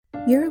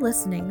You're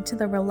listening to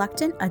the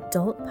Reluctant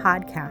Adult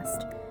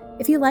Podcast.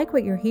 If you like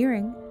what you're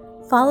hearing,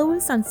 follow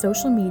us on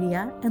social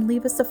media and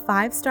leave us a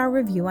 5-star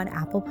review on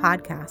Apple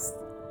Podcasts.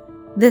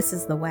 This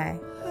is the way.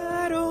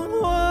 I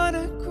don't want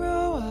to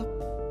grow up.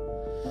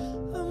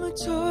 I'm a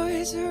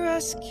Toys R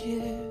Us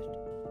kid.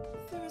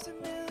 There's a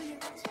million.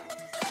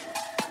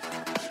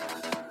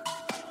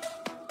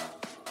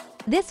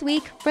 This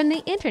week from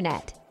the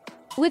internet.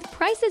 With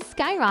prices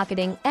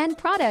skyrocketing and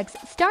products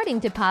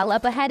starting to pile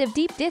up ahead of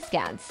deep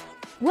discounts,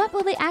 what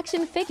will the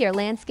action figure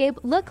landscape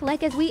look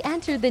like as we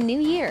enter the new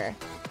year?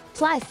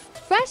 Plus,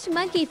 Fresh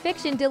Monkey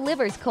Fiction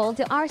delivers cold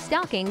to our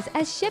stockings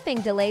as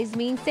shipping delays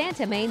mean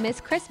Santa may miss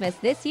Christmas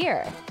this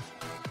year.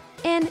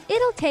 And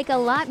it'll take a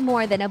lot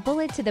more than a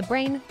bullet to the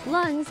brain,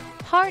 lungs,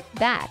 heart,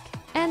 back,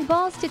 and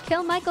balls to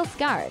kill Michael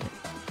Scard.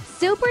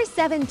 Super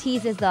 7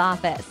 teases The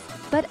Office,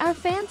 but are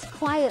fans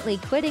quietly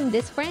quitting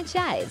this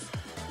franchise?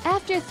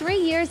 After 3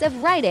 years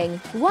of writing,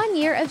 1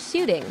 year of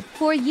shooting,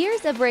 4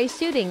 years of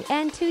re-shooting,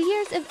 and 2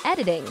 years of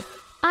editing,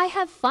 I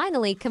have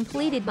finally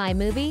completed my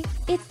movie.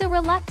 It's the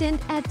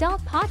Reluctant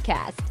Adult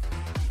Podcast.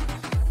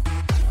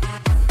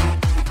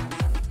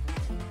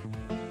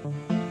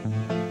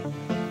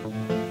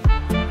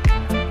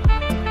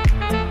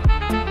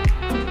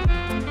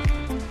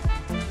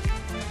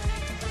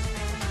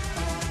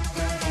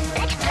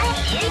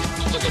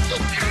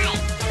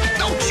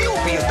 Don't you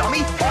be a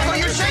dummy! Follow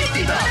your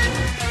safety belt!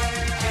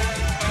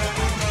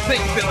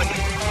 Think, Billy.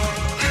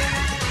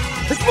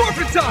 It's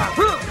morphin'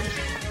 time!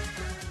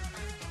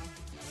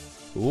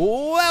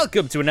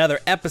 Welcome to another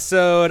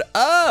episode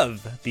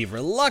of the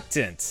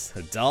Reluctant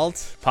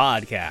Adult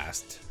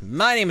Podcast.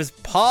 My name is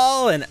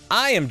Paul, and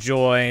I am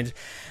joined,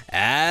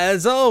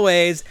 as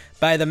always,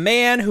 by the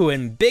man who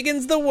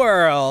embiggens the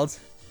world,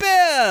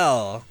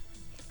 Bill.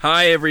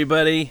 Hi,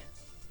 everybody.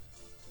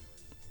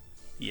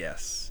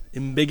 Yes,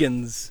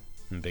 embiggens.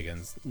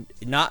 Embiggens,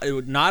 not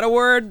a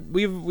word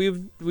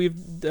we've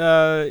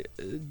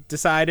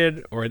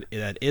decided, or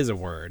that is a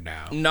word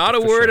now. Not a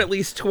word, sure. At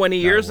least 20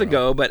 years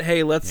ago. But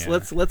hey, let's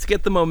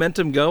get the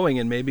momentum going,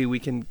 and maybe we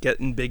can get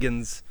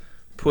embiggens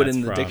put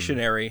in the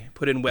dictionary,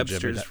 put in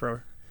Webster's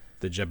for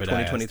the Jebediah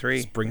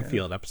 2023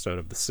 Springfield episode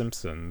of The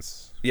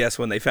Simpsons. Yes,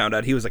 when they found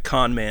out he was a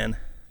con man.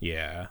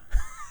 Yeah,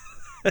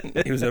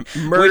 he was a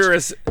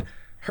murderous.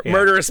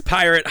 Murderous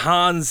pirate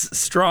Hans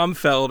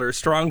Stromfeld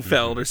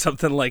or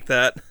something like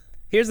that.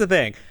 Here's the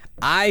thing.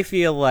 I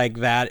feel like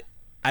that,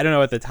 I don't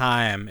know at the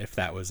time if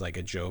that was like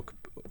a joke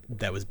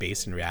that was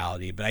based in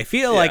reality, but I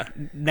feel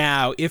like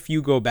now if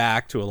you go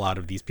back to a lot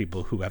of these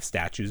people who have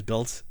statues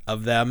built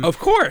of them. Of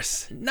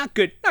course. Not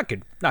good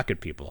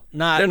people.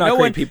 They're not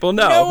great people.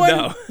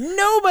 No.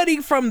 Nobody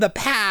from the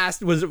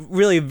past was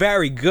really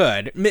very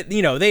good.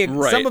 You know,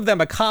 some of them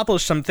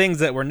accomplished some things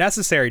that were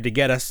necessary to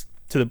get us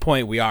to the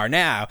point we are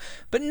now,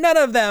 but none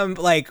of them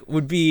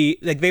would be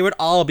they would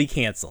all be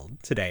canceled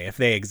today if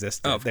they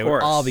existed. Of they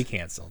course. Would all be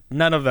canceled.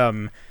 None of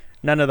them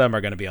are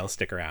going to be able to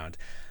stick around.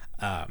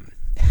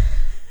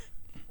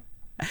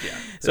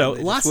 So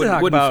they lots to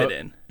talk about. Fit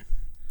in.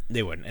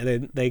 They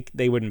wouldn't.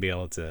 They wouldn't be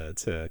able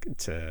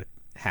to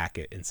hack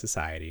it in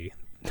society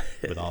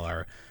with all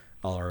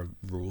our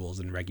rules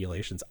and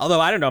regulations. Although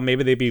I don't know,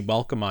 maybe they'd be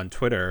welcome on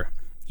Twitter.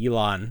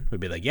 Elon would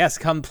be like, "Yes,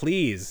 come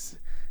please."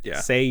 Yeah.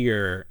 Say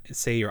your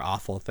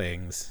awful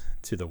things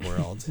to the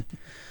world.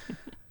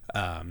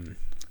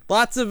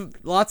 Lots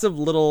of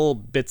little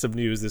bits of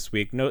news this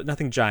week.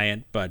 Nothing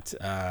giant, but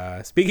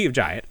speaking of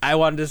giant, I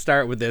wanted to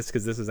start with this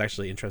because this is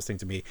actually interesting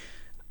to me.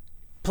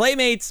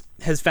 Playmates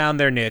has found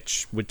their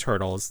niche with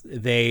Turtles.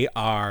 They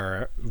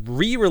are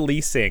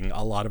re-releasing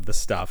a lot of the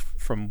stuff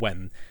from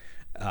when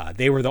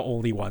they were the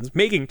only ones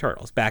making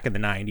Turtles back in the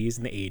 90s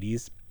and the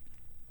 80s.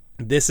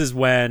 This is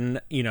when,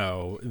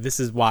 this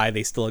is why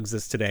they still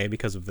exist today,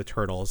 because of the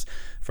Turtles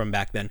from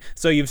back then.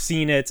 So you've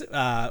seen it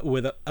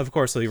with, of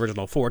course, the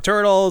original 4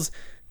 Turtles,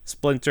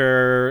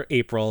 Splinter,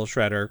 April,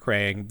 Shredder,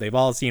 Krang. They've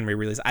all seen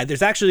re-release.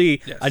 There's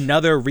actually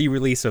another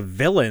re-release of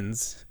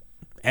Villains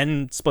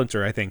and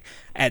Splinter, I think,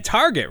 at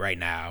Target right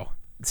now.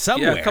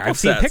 Somewhere. Yeah, I've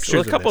seen pictures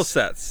of a couple this.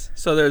 sets.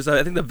 So there's,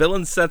 I think, the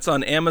Villain sets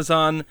on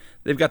Amazon.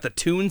 They've got the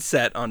Toon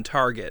set on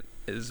Target.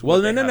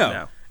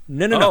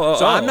 No.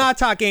 So I'm not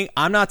talking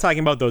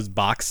about those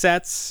box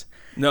sets.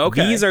 No,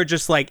 okay. These are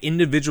just like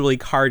individually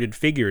carded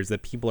figures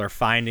that people are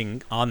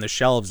finding on the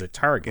shelves at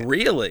Target.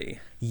 Really?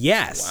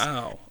 Yes.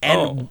 Wow.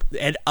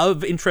 And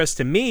of interest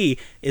to me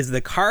is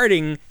the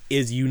carding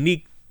is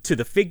unique to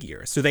the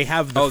figure. So they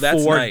have the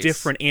 4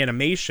 different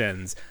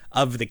animations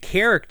of the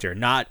character,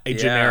 not a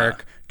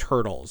generic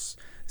Turtles.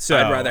 So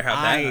I'd rather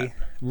have that.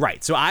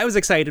 Right. So I was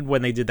excited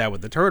when they did that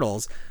with the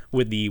Turtles,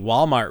 with the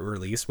Walmart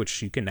release,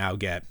 which you can now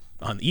get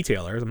on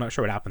e-tailers. I'm not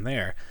sure what happened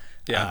there.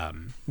 Yeah.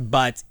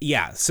 But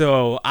yeah,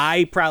 so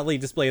I proudly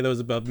display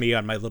those above me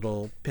on my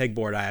little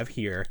pegboard I have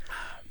here.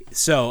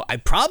 So I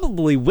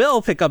probably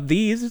will pick up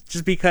these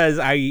just because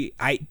I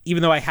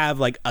even though I have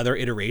like other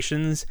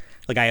iterations,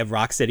 like I have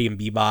Rocksteady and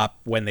Bebop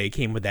when they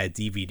came with that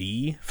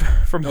DVD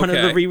from one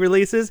of the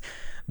re-releases.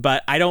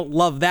 But I don't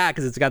love that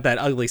because it's got that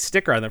ugly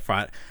sticker on the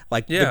front.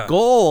 Like, Yeah. the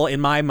goal in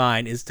my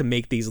mind is to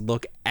make these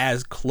look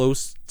as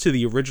close to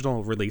the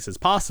original release as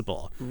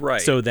possible.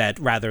 Right. So that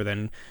rather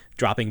than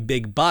dropping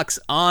big bucks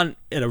on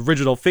an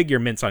original figure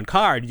mints on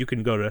card, you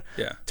can go to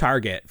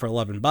Target for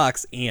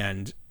 $11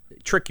 and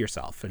trick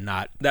yourself and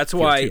not. That's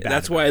feel why. too bad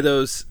That's about why it.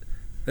 those.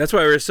 That's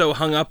why we were so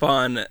hung up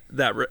on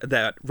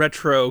that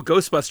retro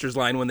Ghostbusters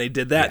line when they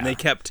did that, and they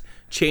kept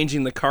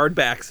changing the card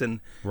backs and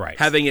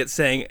having it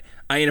saying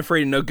 "I ain't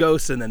afraid of no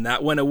ghosts," and then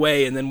that went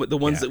away, and then the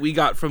ones that we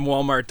got from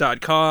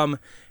Walmart.com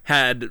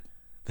had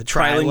the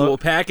trilingual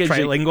packaging.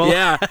 Trilingual?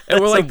 Yeah,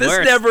 and we're like,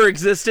 this never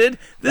existed.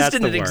 This That's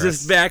didn't the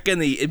exist worst. back in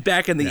the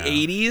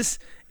 80s.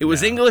 It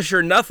was English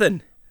or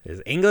nothing.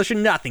 It's English or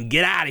nothing.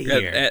 Get out of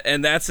here.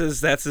 And that's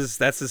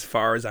as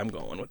far as I'm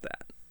going with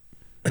that.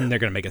 And they're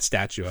gonna make a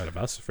statue out of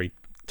us if we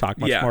talk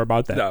much more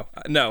about that.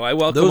 No, I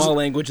welcome all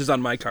languages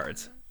on my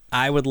cards.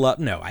 I would love.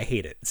 No, I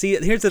hate it. See,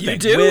 here's the thing. You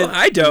do?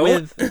 I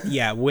don't.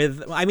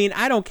 I mean,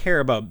 I don't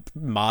care about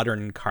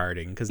modern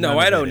carding because no,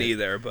 I don't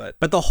either. But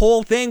the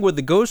whole thing with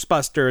the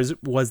Ghostbusters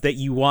was that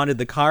you wanted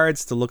the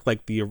cards to look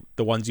like the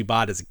ones you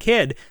bought as a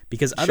kid,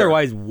 because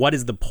otherwise, what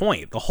is the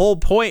point? The whole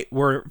point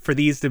were for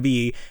these to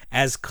be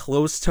as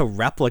close to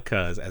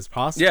replicas as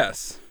possible.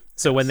 Yes.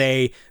 So when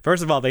they,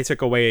 first of all, they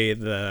took away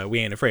the "We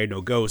Ain't Afraid No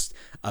Ghost"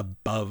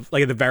 above,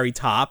 like at the very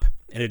top,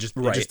 and it just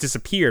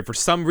disappeared for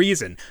some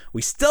reason.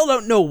 We still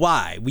don't know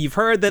why. We've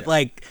heard that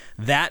like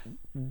that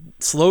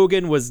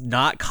slogan was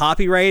not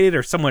copyrighted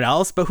or someone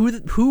else, but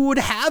who would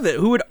have it?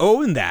 Who would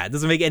own that? It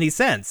doesn't make any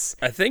sense.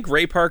 I think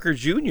Ray Parker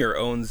Jr.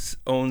 owns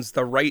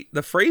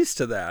the phrase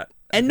to that.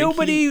 And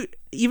nobody,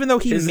 even though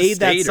he made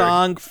that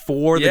song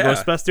for the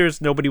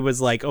Ghostbusters, nobody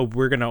was like, "Oh,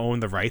 we're gonna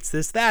own the rights to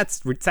this."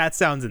 That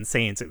sounds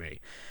insane to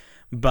me.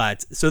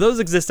 But so those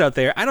exist out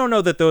there. I don't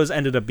know that those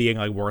ended up being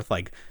like worth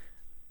like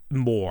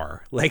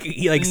more. Like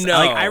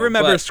I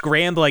remember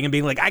scrambling and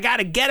being like, I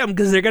gotta get them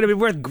because they're gonna be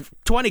worth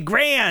 20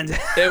 grand.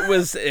 It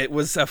was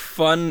a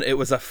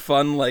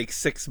fun like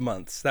 6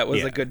 months. That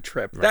was a good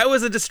trip. Right. That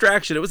was a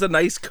distraction. It was a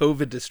nice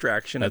COVID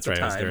distraction at the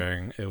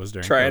time. It was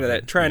during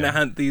trying to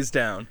hunt these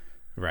down.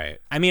 Right.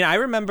 I mean, I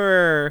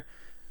remember.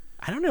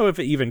 I don't know if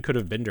it even could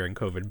have been during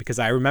COVID, because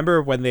I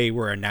remember when they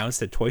were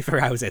announced at Toy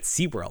Fair, I was at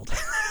SeaWorld.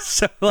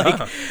 So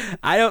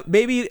I don't,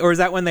 maybe, or is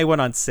that when they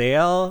went on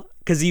sale?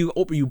 Because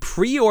you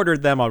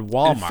pre-ordered them on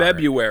Walmart. In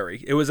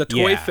February. It was a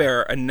Toy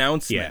Fair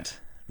announcement.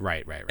 Yeah.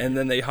 Right. And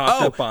then they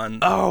hopped up on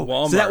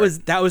Walmart. So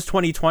that was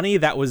 2020?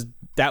 That was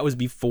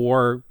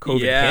before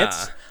COVID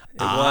hits? It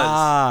was.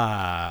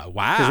 Wow.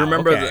 Because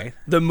remember,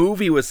 the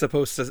movie was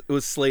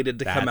slated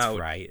to come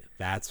out.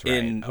 That's right.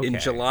 In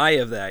July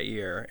of that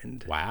year,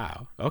 and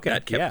wow. Okay.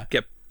 That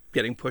kept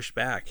getting pushed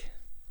back.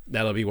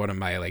 That'll be one of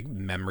my like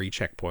memory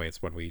checkpoints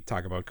when we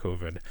talk about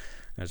COVID.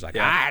 I was like,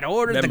 I'd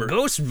ordered the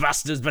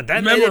Ghostbusters, but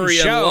then they didn't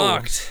show.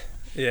 Unlocked.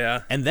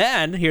 Yeah. And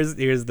then here's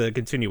the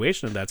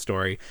continuation of that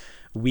story.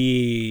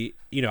 We,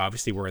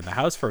 obviously we're in the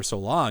house for so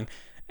long.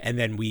 And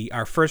then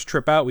our first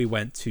trip out, we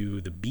went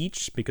to the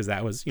beach because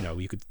that was,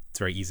 it's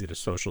very easy to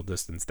social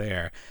distance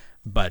there.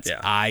 But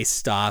I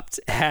stopped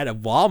at a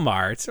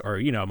Walmart, or,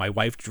 my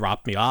wife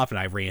dropped me off and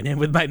I ran in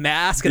with my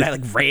mask and I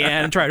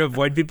ran trying to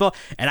avoid people.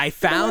 And I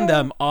found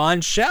them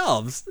on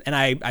shelves and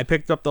I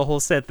picked up the whole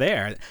set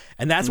there.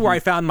 And that's where I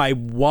found my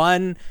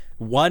one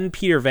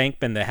Peter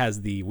Venkman that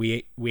has the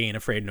We Ain't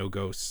Afraid No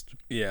Ghost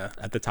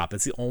at the top.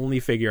 That's the only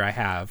figure I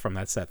have from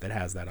that set that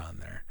has that on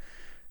there.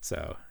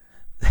 So...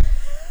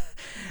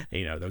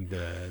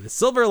 the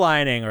silver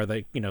lining, or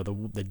the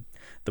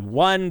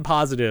one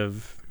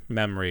positive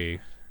memory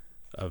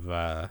of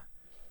a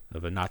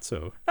not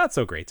so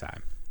great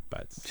time.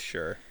 But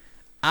sure,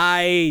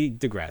 I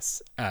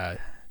digress.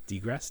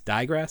 Digress.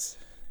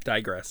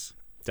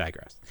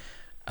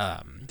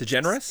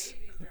 Degenerous.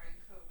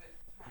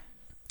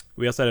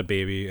 We also had a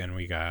baby and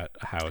we got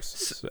a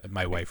house.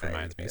 My wife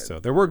reminds me. So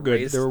there were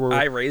good.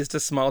 I raised a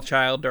small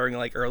child during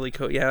like early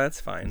COVID. Yeah, that's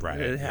fine.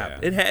 Right. It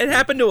happened. It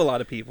happened to a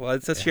lot of people.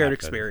 It's a shared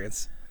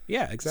experience.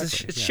 Yeah,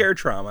 exactly. It's shared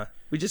trauma.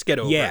 We just get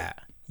over it.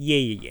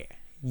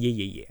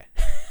 Yeah.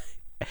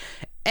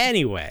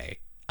 Anyway,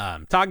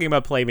 talking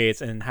about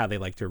Playmates and how they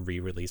like to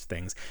re-release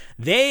things.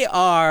 They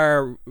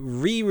are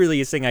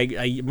re-releasing, I'm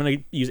going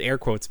to use air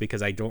quotes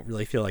because I don't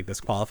really feel like this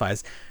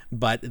qualifies,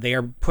 but they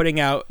are putting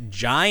out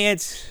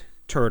giant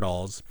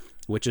turtles,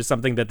 which is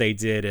something that they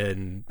did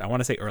in, I want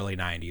to say, early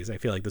 90s. I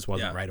feel like this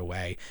wasn't right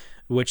away,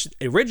 which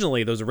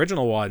those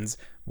original ones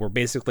were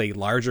basically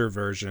larger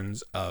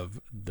versions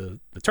of the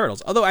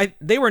turtles. Although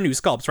they were new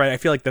sculpts, right? I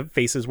feel like the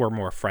faces were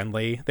more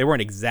friendly. They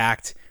weren't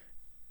exact,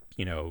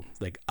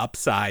 like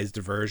upsized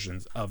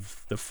versions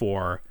of the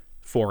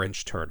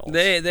 4-inch turtles.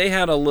 They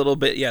had a little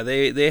bit,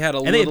 they had a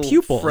little, and they had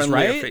pupils,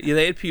 friendlier, right? Yeah,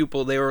 they had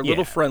pupils. They were a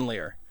little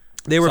friendlier.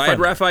 They were. So I had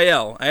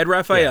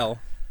Raphael.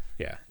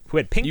 Yeah. Who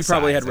had pink? You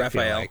probably size, had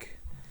Raphael.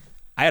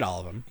 I had all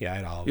of them. Yeah, I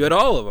had all of them. You had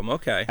all of them.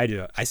 Okay. I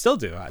do. I still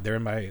do. They're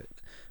in my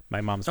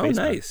mom's basement.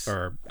 Nice.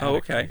 Or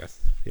attic, okay. I guess.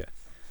 Yeah.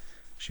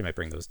 She might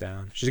bring those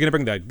down. She's gonna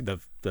bring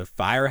the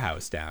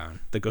firehouse down,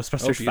 the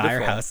Ghostbusters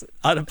firehouse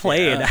on a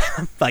plane.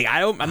 Yeah. Like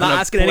I'm not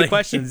asking any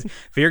questions.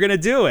 If you're gonna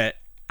do it,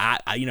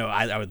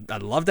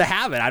 I'd love to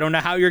have it. I don't know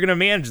how you're gonna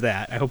manage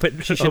that. I hope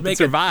it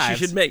survives.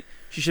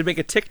 She should make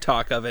a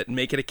TikTok of it and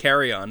make it a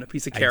carry-on, a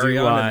piece of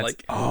carry-on.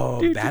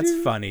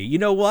 That's funny. You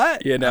know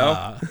what?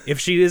 If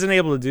she isn't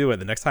able to do it,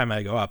 the next time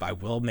I go up, I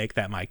will make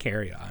that my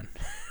carry-on.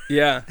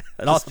 Yeah,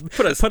 and I'll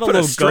put a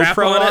little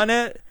GoPro on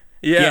it.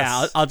 Yes.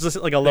 Yeah, I'll just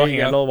like a low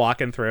handle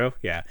walking through.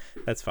 Yeah,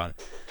 that's fun.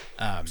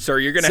 So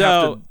you're gonna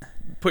have to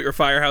put your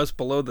firehouse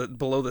below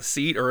the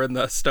seat or in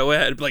the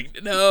stowhead.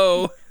 Like,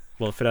 no.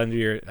 Will it fit under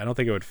your? I don't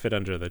think it would fit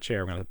under the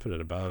chair. I'm gonna put it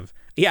above.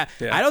 Yeah,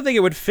 I don't think it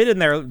would fit in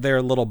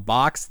their little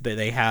box that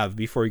they have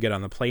before you get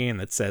on the plane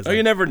that says. Oh,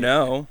 you never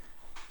know.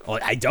 Well,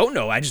 I don't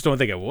know. I just don't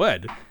think it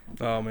would.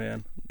 Oh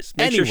man. Just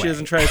make sure she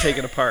doesn't try to take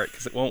it apart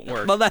because it won't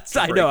work. Well,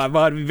 I know. I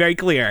want to be very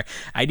clear.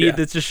 I need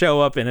this to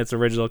show up in its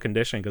original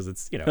condition because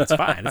it's it's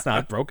fine. It's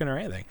not broken or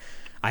anything.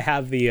 I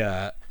have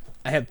I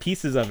have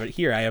pieces of it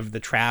here. I have the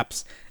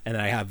traps and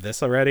then I have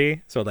this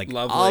already. So like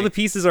all the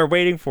pieces are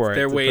waiting for it.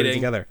 They're waiting. Put it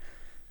together.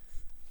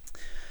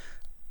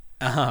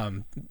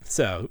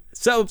 So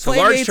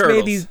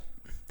Playmates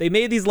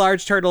made these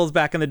large turtles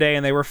back in the day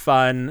and they were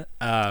fun.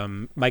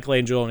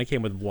 Michelangelo only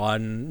came with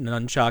one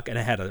nunchuck and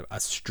it had a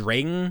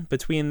string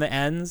between the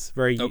ends,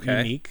 very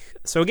unique.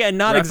 So again,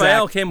 not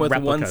Raphael exact came with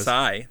replicas. one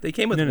side. They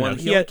came with one.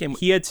 He had two.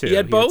 He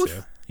had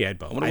both? He had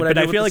both. But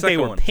I feel like they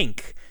were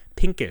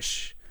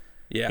pinkish.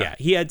 Yeah,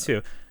 he had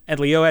two. And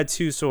Leo had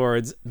two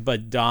swords,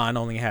 but Don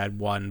only had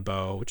one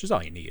bow, which is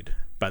all you need.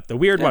 But the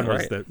weird one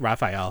was the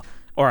Raphael,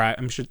 or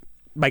I'm sure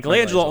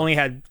Michelangelo only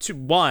had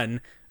one.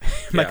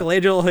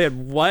 Michelangelo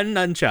had one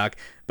nunchuck,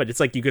 but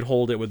it's like you could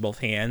hold it with both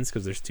hands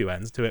because there's two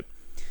ends to it.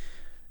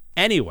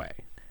 Anyway,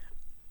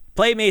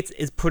 Playmates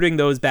is putting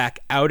those back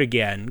out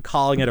again,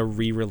 calling it a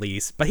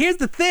re-release. But here's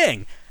the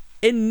thing.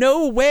 In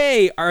no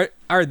way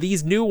are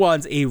these new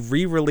ones a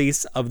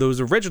re-release of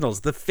those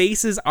originals. The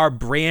faces are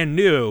brand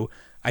new.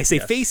 I say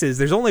faces.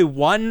 There's only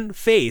one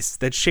face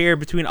that's shared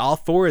between all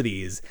four of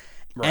these.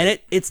 Right. And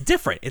it's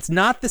different. It's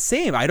not the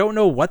same. I don't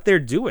know what they're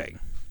doing.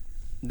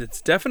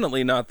 It's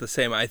definitely not the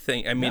same. I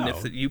think. I mean,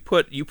 if you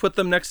put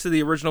them next to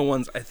the original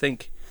ones, I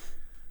think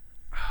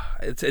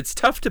it's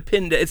tough to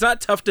pin. It's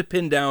not tough to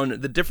pin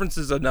down. The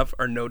differences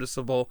are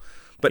noticeable,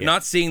 but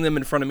not seeing them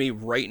in front of me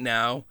right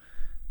now,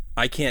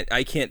 I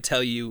can't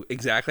tell you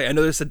exactly. I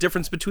know there's a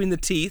difference between the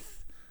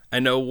teeth. I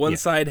know one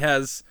side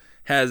has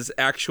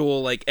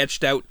actual like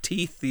etched out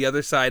teeth. The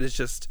other side is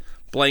just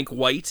blank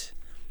white.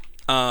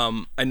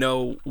 I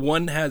know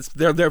one has.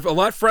 They're a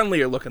lot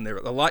friendlier looking. They're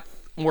a lot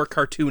more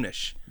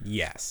cartoonish.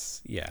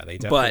 Yes. Yeah, they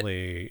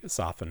definitely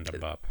softened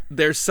them up.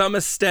 There's some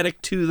aesthetic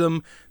to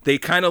them. They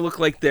kind of look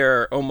like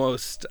they're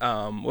almost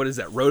what is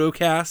that,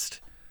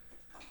 Rotocast?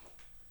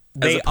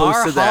 They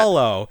are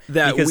hollow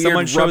because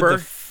someone showed rubber.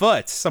 the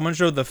foot. Someone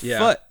showed the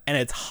foot and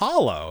it's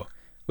hollow,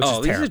 which is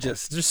terrible. These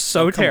are just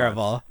so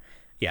terrible.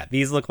 Yeah,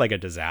 these look like a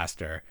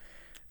disaster.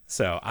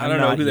 So I don't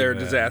know who they're a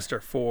disaster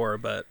for,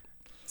 but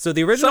so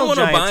the original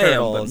Giant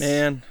Turtles,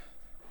 man.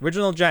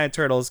 Original Giant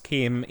Turtles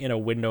came in a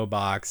window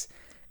box.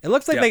 It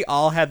looks like they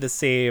all had the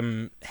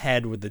same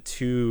head with the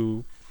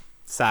two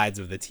sides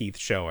of the teeth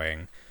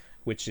showing,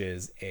 which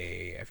is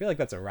I feel like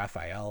that's a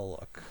Raphael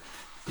look.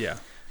 Yeah.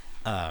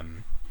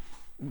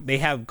 They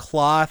have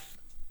cloth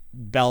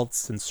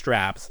belts and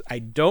straps. I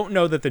don't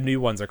know that the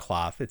new ones are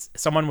cloth.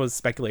 Someone was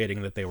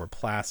speculating that they were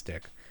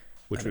plastic,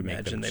 which would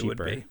make them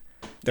cheaper. Would be.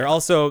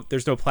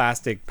 There's no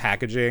plastic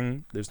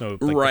packaging. There's no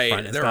the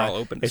front. They're all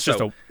open. It's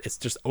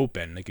just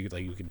open. Like you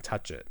can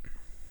touch it.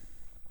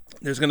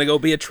 There's going to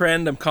be a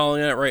trend. I'm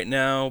calling it right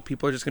now.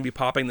 People are just going to be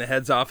popping the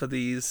heads off of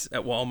these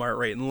at Walmart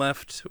right and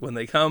left when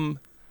they come.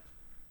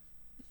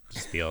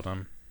 Steal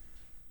them.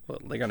 Well,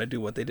 they're going to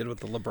do what they did with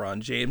the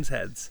LeBron James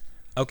heads.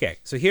 Okay,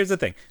 so here's the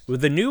thing.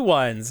 With the new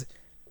ones,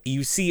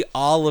 you see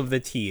all of the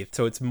teeth,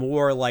 so it's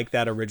more like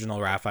that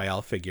original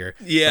Raphael figure.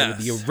 Yeah.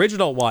 The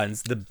original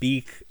ones, the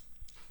beak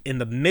in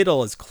the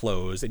middle is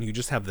closed, and you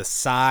just have the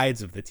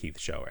sides of the teeth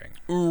showing.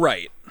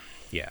 Right.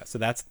 Yeah, so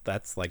that's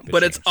like the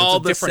But change. It's all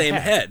the same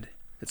head.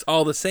 It's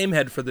all the same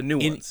head for the new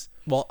ones.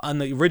 Well, on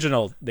the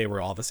original, they were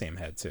all the same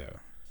head, too.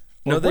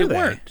 No, they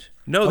weren't.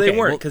 No, they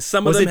weren't, because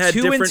some of them had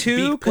different beak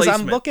placement. Because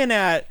I'm looking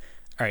at...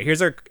 All right,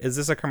 is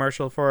this a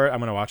commercial for it? I'm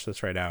going to watch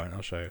this right now, and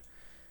I'll show you.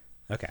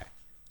 Okay.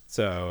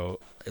 So,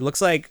 it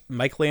looks like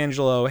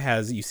Michelangelo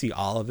you see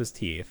all of his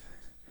teeth.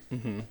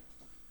 Mm-hmm.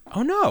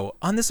 Oh, no.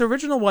 On this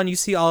original one, you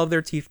see all of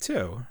their teeth,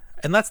 too.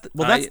 And that's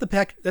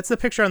the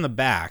picture on the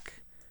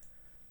back.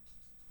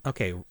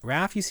 Okay,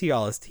 Raph, you see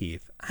all his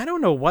teeth. I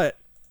don't know what...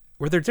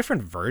 Were there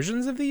different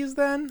versions of these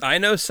then? I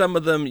know some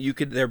of them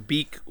their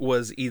beak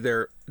was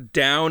either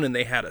down and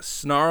they had a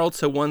snarl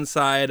to one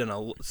side and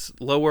a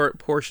lower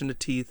portion of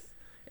teeth,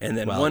 and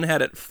then one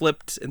had it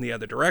flipped in the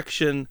other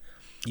direction.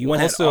 One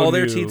had all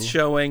their teeth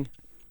showing.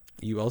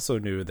 You also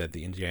knew that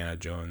the Indiana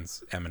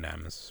Jones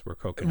M&Ms were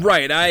coconut.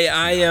 Right. I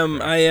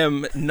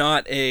am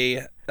not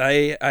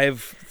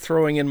I've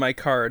throwing in my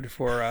card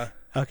for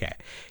Okay.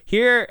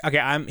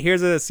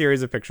 Here's a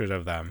series of pictures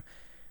of them.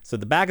 So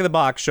the back of the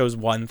box shows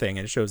one thing,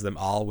 and it shows them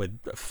all with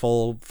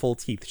full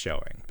teeth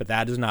showing. But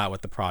that is not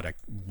what the product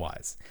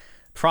was.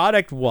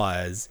 Product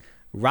was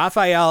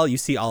Raphael, you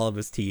see all of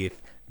his teeth.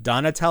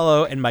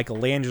 Donatello and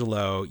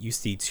Michelangelo, you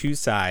see two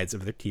sides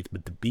of their teeth,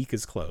 but the beak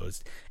is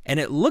closed. And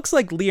it looks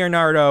like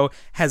Leonardo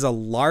has a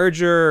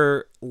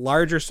larger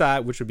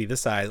side, which would be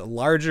this side,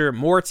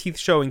 more teeth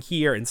showing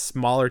here and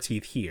smaller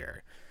teeth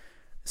here.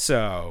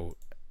 So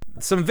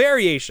some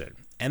variation.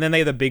 And then they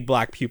have the big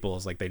black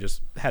pupils, like they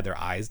just had their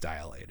eyes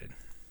dilated.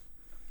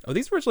 Oh,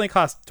 these originally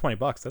cost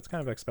 $20. That's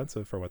kind of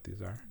expensive for what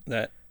these are.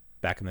 That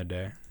back in the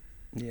day.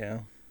 Yeah.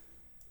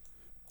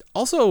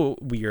 Also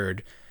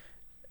weird.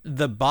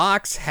 The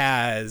box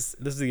has,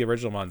 this is the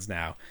original ones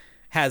now,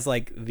 has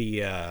like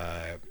the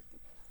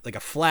like a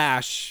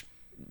flash,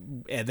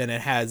 and then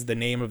it has the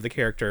name of the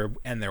character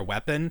and their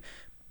weapon,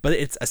 but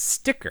it's a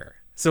sticker.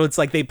 So it's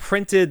like they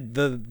printed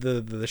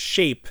the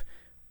shape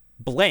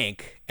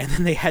blank, and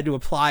then they had to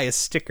apply a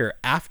sticker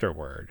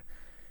afterward.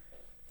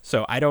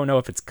 So I don't know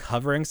if it's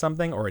covering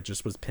something or it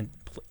just was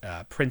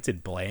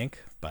printed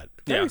blank, but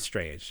very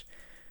strange.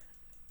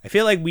 I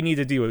feel like we need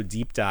to do a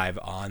deep dive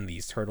on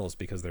these turtles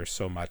because there's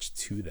so much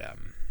to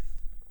them.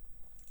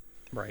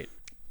 Right.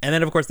 And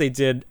then, of course, they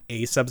did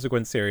a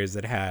subsequent series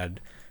that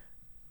had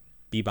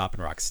Bebop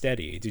and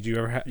Rocksteady. Did you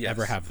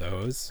ever have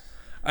those?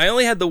 I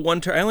only had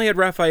I only had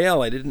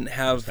Raphael. I didn't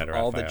have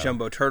all the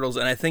Jumbo Turtles,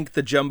 and I think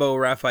the Jumbo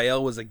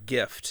Raphael was a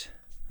gift.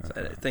 So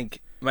I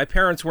think my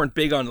parents weren't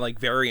big on like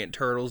variant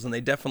turtles, and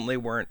they definitely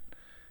weren't.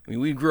 I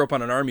mean, we grew up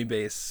on an army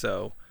base,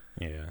 so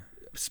yeah.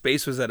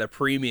 Space was at a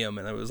premium,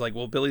 and it was like,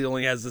 well, Billy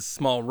only has this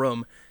small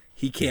room.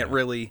 He can't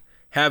really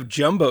have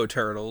Jumbo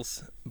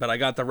Turtles, but I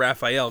got the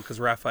Raphael because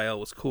Raphael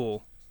was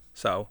cool.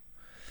 So,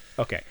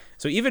 okay.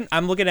 So even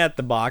I'm looking at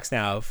the box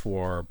now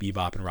for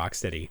Bebop and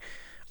Rocksteady.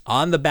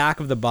 On the back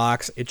of the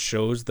box, it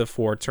shows the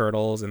 4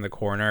 turtles in the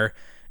corner,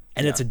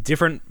 and it's a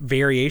different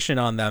variation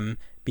on them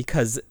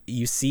because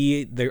you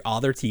see all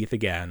their teeth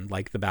again,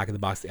 like the back of the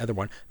box, the other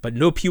one, but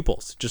no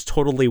pupils, just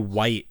totally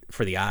white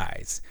for the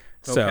eyes.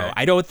 So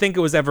I don't think it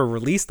was ever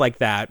released like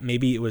that.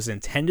 Maybe it was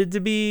intended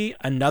to be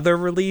another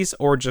release,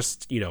 or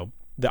just,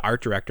 the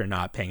art director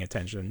not paying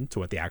attention to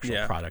what the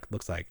actual product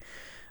looks like.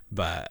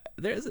 But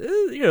there's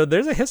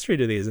a history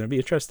to these, and it'd be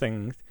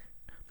interesting.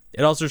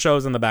 It also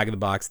shows on the back of the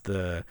box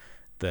the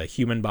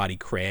human body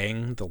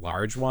Krang, the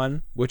large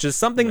one, which is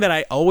something that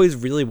I always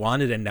really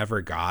wanted and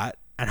never got,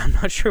 and I'm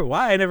not sure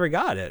why I never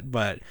got it.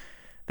 But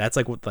that's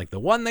like the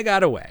one that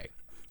got away.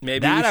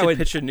 Maybe we should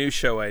pitch a new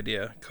show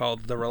idea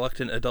called The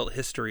Reluctant Adult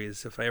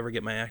Histories if I ever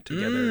get my act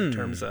together in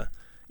terms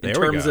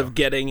of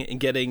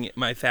getting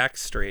my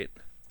facts straight.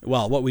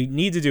 Well, what we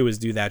need to do is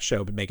do that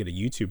show, but make it a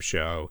YouTube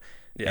show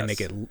and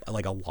make it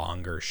like a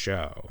longer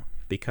show,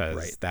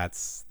 because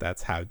that's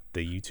how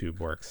the YouTube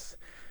works.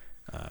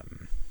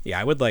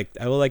 I would like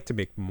to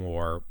make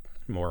more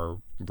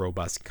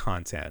robust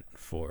content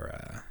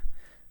for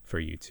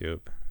YouTube.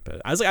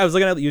 But I was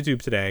looking at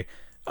YouTube today.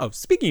 Oh,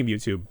 speaking of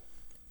YouTube,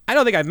 I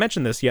don't think I've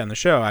mentioned this yet on the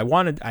show. I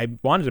wanted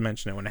to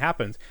mention it when it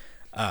happened.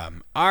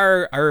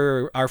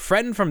 Our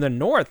friend from the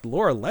north,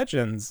 Laura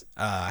Legends,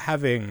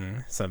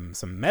 having some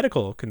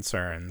medical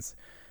concerns.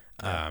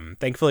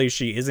 Thankfully,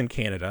 she is in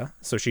Canada,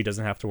 so she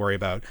doesn't have to worry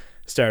about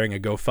starting a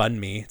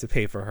GoFundMe to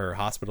pay for her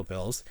hospital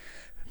bills.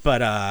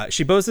 But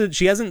she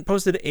hasn't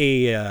posted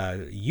a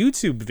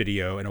YouTube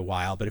video in a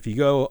while. But if you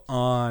go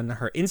on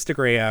her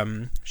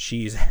Instagram,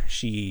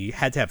 she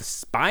had to have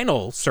some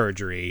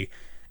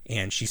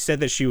and she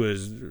said that she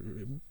was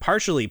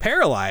partially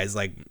paralyzed,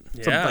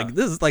 this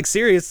is like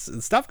serious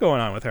stuff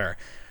going on with her.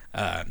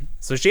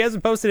 So she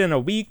hasn't posted in a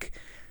week.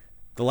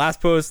 The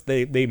last post,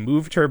 they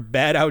moved her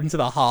bed out into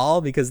the hall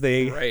because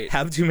they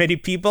have too many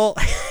people.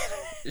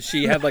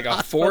 She had like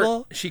a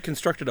fort. She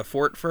constructed a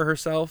fort for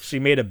herself. She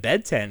made a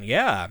bed tent.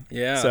 Yeah.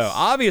 So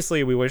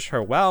obviously we wish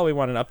her well. We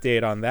want an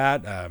update on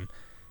that.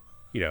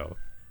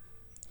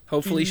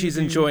 Hopefully she's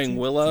enjoying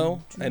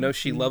Willow. I know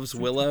she loves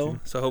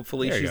Willow, so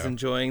hopefully she's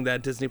enjoying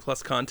that Disney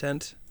Plus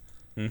content.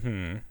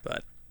 Mm-hmm.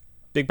 But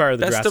big part of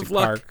the Jurassic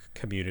Park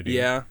community.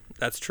 Yeah,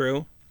 that's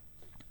true.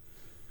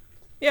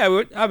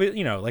 Yeah,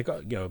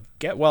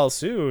 get well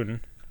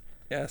soon.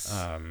 Yes.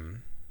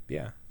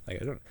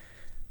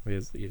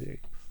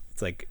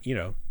 It's like,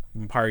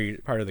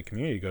 part of the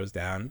community goes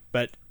down,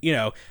 but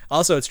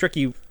also it's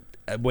tricky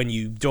when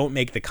you don't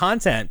make the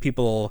content.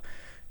 People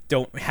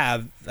don't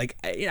have, like,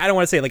 I don't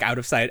want to say like out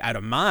of sight, out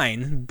of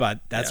mind, but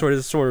that's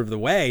sort of the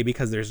way,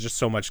 because there's just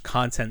so much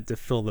content to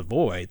fill the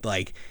void.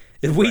 Like,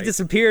 if we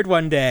disappeared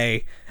one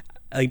day,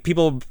 like,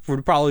 people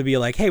would probably be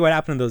like, hey, what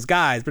happened to those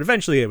guys? But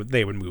eventually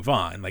they would move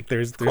on. Like,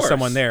 there's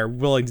someone there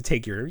willing to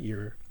take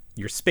your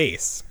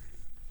space.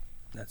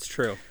 That's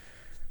true.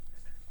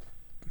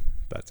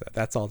 But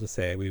that's all to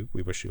say. We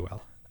wish you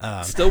well.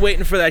 Still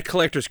waiting for that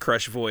Collector's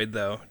Crush void,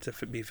 though,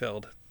 to be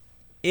filled.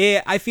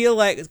 I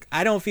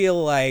don't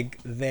feel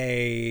like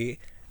nobody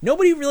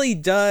really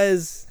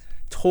does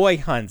toy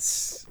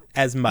hunts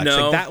as much.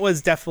 No. Like, that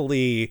was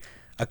definitely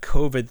a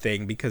COVID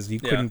thing because you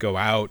couldn't go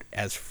out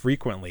as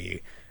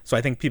frequently. So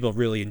I think people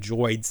really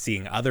enjoyed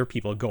seeing other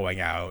people going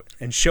out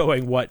and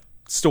showing what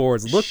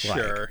stores look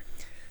like.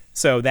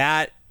 So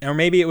that, or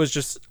maybe it was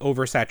just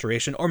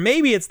oversaturation, or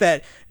maybe it's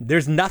that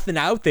there's nothing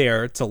out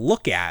there to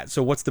look at.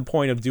 So what's the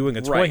point of doing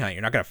a toy hunt?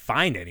 You're not going to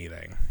find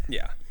anything.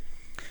 Yeah.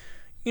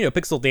 You know,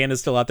 Pixel Dan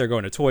is still out there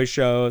going to toy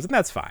shows, and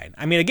that's fine.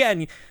 I mean,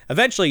 again,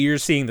 eventually you're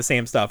seeing the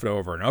same stuff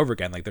over and over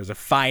again. Like, there's a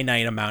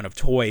finite amount of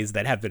toys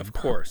that have been, of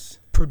course,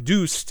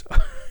 produced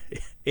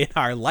in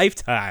our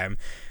lifetime.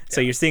 So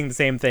you're seeing the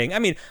same thing. I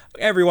mean,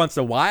 every once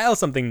in a while,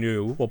 something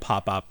new will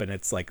pop up, and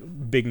it's like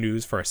big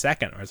news for a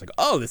second. Or it's like,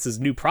 oh, this is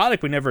new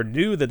product. We never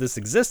knew that this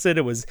existed.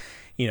 It was,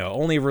 you know,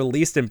 only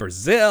released in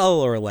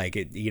Brazil, or like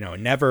it, you know,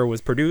 never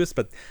was produced,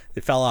 but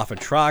it fell off a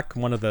truck.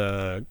 One of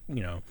the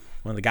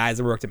guys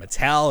that worked at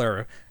Mattel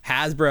or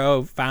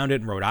Hasbro found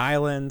it in Rhode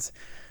Island.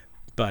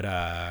 But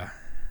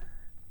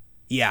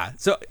yeah,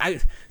 so I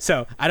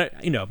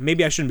don't, you know,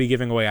 maybe I shouldn't be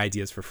giving away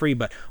ideas for free,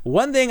 but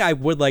one thing I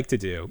would like to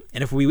do,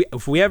 and if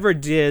we ever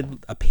did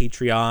a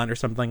Patreon or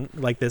something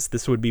like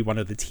this would be one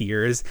of the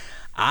tiers.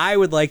 I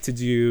would like to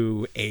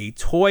do a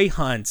toy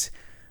hunt,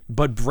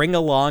 but bring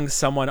along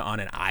someone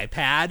on an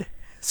iPad.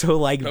 So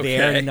like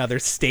they're in another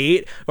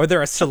state, or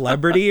they're a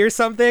celebrity or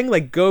something,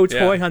 like go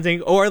toy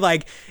hunting, or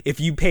like if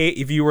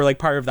you were like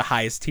part of the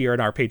highest tier in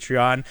our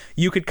Patreon,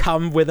 you could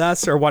come with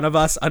us or one of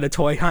us on a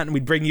toy hunt, and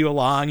we'd bring you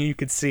along and you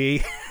could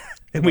see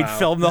and we'd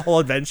film the whole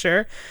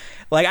adventure.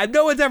 Like,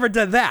 no one's ever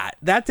done that.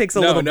 That takes a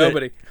little bit.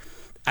 Nobody.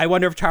 I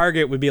wonder if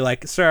Target would be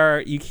like,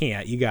 sir, you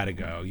can't. You got to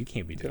go. You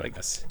can't be doing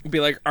this.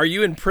 Be like, are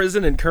you in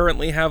prison and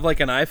currently have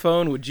like an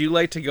iPhone? Would you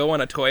like to go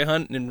on a toy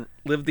hunt and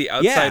live the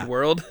outside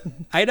world?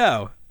 I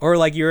know. Or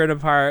like you're in a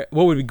part.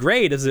 What would be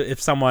great is if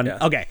someone. Yeah.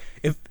 Okay,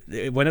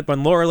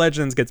 when Laura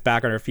Legends gets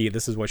back on her feet,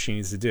 this is what she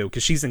needs to do,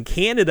 because she's in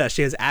Canada.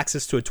 She has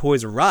access to a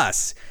Toys R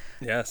Us.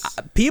 Yes.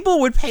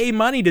 People would pay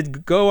money to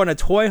go on a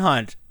toy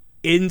hunt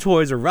in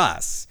Toys R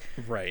Us.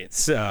 Right.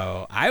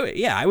 So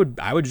I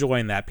would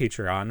join that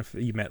Patreon. If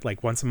you met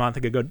like once a month, I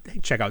could go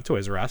check out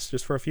Toys R Us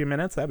just for a few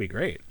minutes. That'd be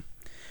great.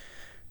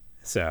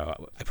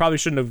 So I probably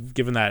shouldn't have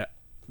given that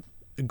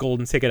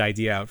golden ticket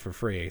idea out for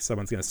free.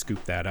 Someone's gonna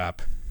scoop that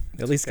up.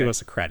 At least give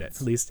us a credit.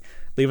 At least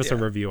leave us a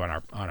review on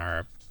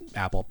our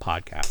Apple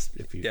podcast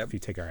if you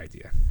take our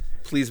idea.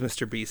 Please,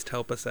 Mr. Beast,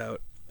 help us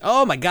out.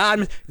 Oh my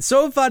God, it's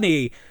so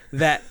funny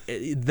that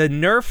the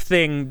Nerf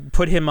thing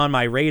put him on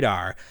my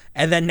radar,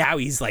 and then now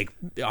he's like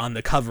on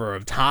the cover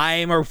of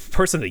Time or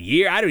Person of the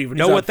Year. I don't even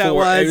know what that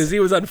was. He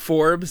was on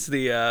Forbes,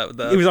 the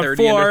 30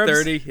 under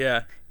 30.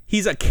 Yeah,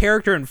 he's a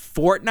character in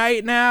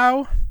Fortnite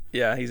now.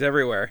 Yeah, he's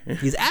everywhere.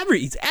 He's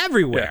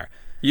everywhere.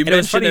 Yeah. You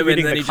mention him,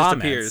 and then he just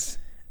appears.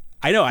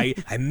 I know. I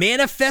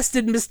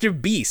manifested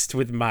Mr. Beast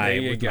with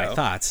my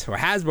thoughts, or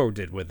Hasbro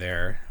did with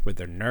their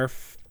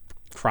Nerf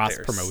cross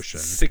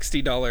promotion.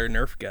 $60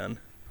 Nerf gun.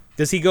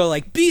 Does he go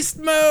like beast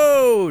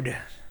mode?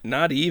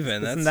 Not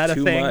even. That's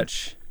too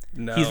much.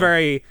 No.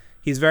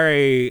 He's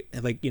very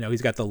like, you know,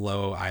 he's got the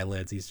low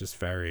eyelids. He's just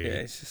very.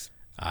 Yeah, he's just.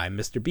 I'm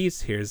Mr.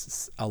 Beast.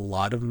 Here's a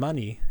lot of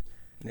money.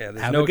 Yeah,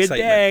 there's no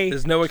excitement. Day.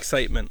 There's no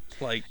excitement.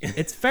 Like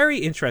it's very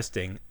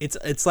interesting.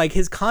 It's like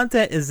his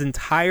content is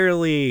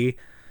entirely.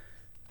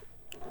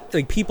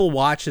 Like, people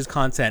watch his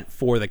content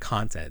for the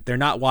content. They're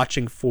not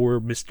watching for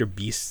Mr.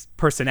 Beast's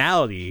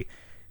personality.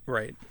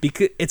 Right.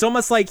 Because it's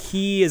almost like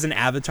he is an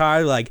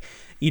avatar. Like,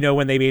 you know,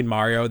 when they made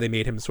Mario, they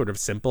made him sort of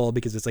simple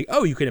because it's like,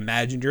 oh, you can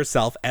imagine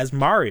yourself as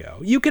Mario.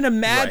 You can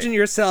imagine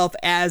yourself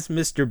as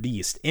Mr.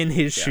 Beast in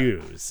his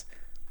shoes,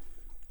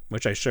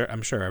 which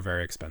I'm sure are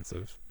very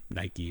expensive.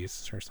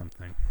 Nikes or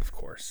something. Of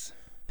course.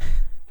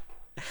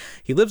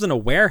 He lives in a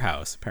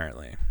warehouse,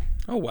 apparently.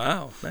 Oh,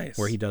 wow. Nice.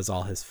 Where he does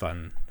all his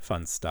fun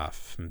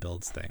stuff and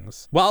builds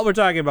things. While we're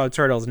talking about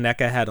Turtles,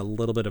 NECA had a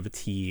little bit of a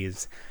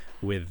tease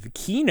with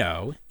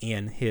Kino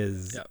and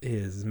his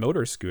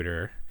motor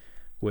scooter,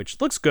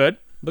 which looks good.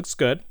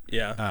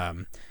 Yeah.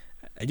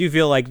 I do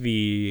feel like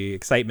the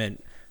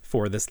excitement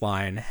for this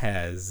line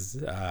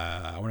has,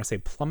 I want to say,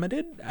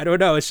 plummeted. I don't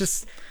know. It's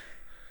just,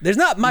 there's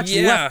not much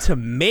left to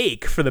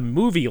make for the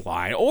movie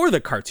line or the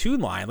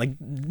cartoon line. Like,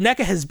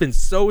 NECA has been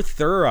so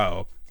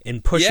thorough in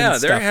pushing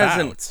stuff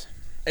out.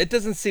 It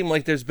doesn't seem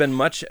like there's been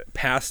much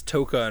past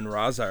Toka and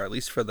Razar, at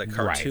least for the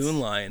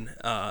cartoon line,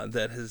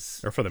 that has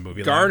or for the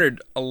movie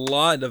garnered a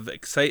lot of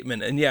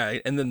excitement. And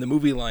and then the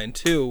movie line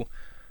too.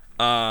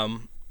 I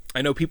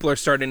know people are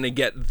starting to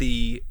get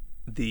the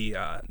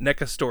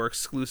NECA store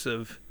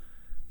exclusive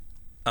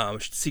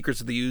Secrets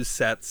of the Ooze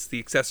sets. The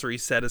accessory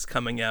set is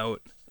coming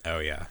out. Oh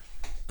yeah.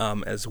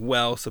 As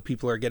well, so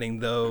people are getting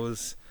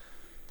those.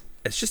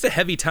 It's just a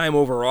heavy time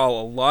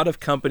overall. A lot of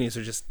companies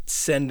are just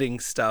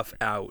sending stuff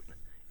out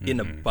in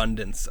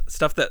abundance,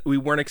 stuff that we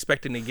weren't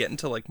expecting to get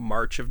until like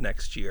March of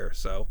next year.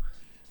 So,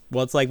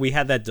 well, it's like we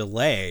had that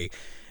delay,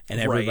 and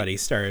everybody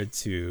started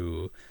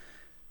to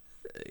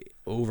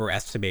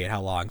overestimate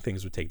how long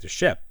things would take to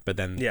ship. But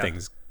then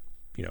things,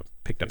 you know,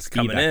 picked up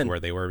speed back to where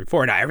they were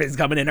before. Now everything's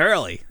coming in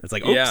early. It's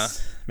like,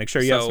 oops, make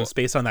sure you have some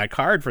space on that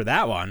card for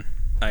that one.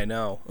 I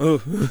know.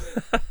 Ooh.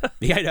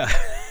 Yeah, I know.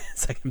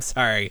 It's like, I'm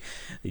sorry,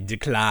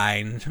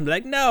 decline. I'm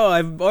like, no,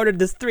 I've ordered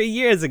this 3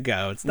 years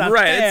ago. It's not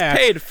fair. It's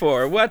paid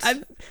for. What?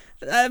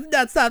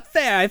 That's not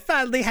fair. I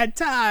finally had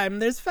time.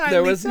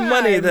 There was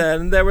money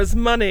then. There was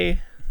money.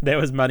 There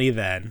was money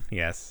then.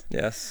 Yes.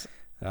 Yes.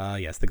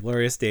 Yes, the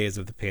glorious days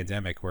of the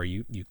pandemic where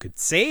you could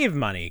save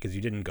money because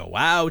you didn't go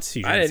out.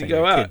 You I didn't send go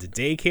your out. kid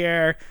to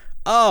daycare.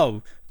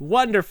 Oh,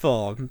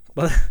 wonderful.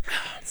 Well,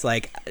 it's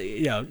like,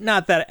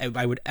 not that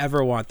I would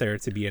ever want there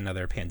to be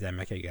another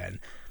pandemic again.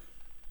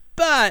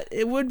 But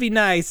it would be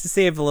nice to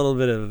save a little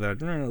bit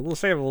we'll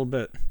save a little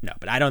bit. No,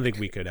 but I don't think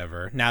we could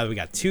ever. Now that we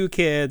got 2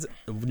 kids,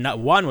 not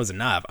one was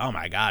enough. Oh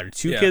my God,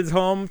 2 kids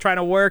home trying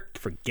to work,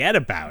 forget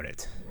about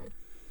it.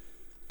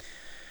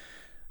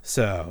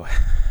 So,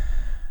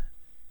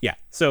 yeah.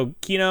 So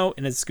Kino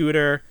in his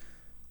scooter,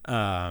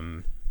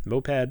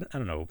 moped. I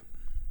don't know.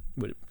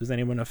 Is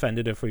anyone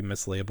offended if we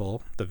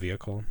mislabel the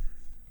vehicle?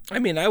 I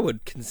mean, I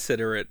would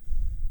consider it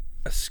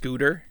a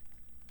scooter.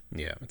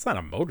 Yeah, it's not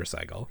a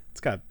motorcycle.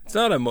 It's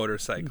not a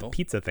motorcycle.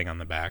 Pizza thing on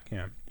the back.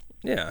 Yeah.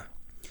 Yeah.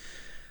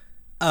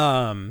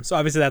 So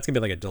obviously that's gonna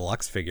be like a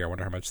deluxe figure. I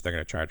wonder how much they're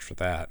gonna charge for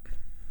that.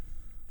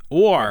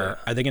 Or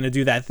are they gonna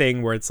do that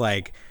thing where it's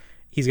like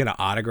he's gonna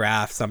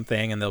autograph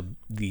something and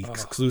the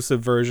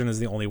exclusive version is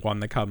the only one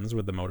that comes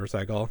with the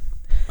motorcycle,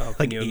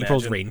 like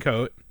April's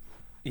raincoat.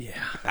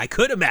 Yeah, I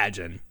could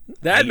imagine.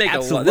 That'd make a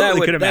lot.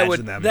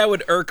 That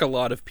would irk a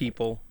lot of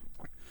people.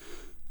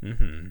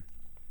 Mm-hmm.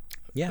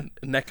 Yeah,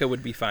 NECA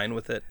would be fine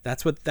with it.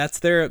 That's what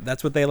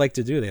they like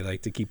to do. They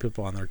like to keep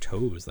people on their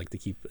toes.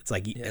 It's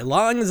like as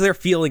long as they're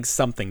feeling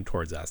something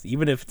towards us,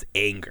 even if it's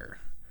anger,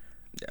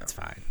 it's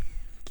fine.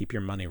 Keep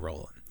your money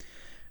rolling.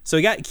 So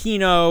we got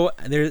Kino.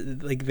 There's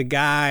like the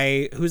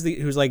guy who's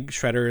like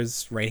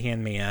Shredder's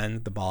right-hand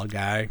man, the bald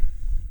guy,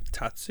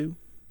 Tatsu.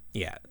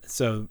 Yeah.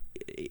 So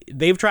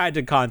they've tried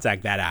to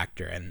contact that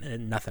actor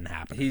and nothing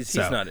happened. He's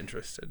not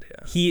interested.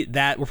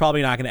 Yeah. We're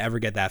probably not going to ever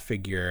get that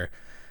figure.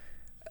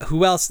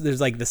 Who else?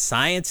 There's like the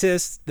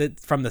scientist that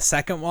from the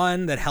second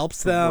one that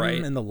helps them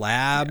in the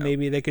lab. Yeah.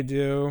 Maybe they could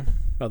do.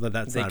 Although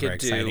that's not a very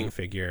exciting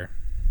figure.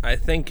 I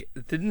think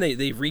didn't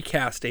they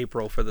recast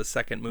April for the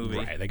second movie?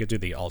 Right. They could do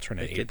the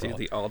alternate April. Could do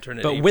the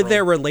alternate. But with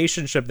their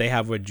relationship they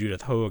have with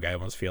Judith Hoag, I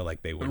almost feel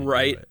like they wouldn't do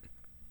it.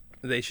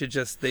 They should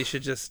just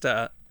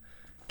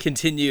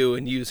continue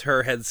and use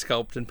her head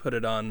sculpt and put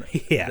it on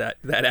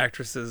that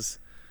actress's.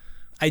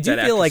 I do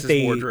feel like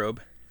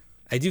wardrobe.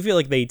 I do feel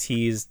like they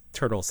teased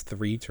Turtles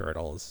 3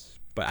 Turtles,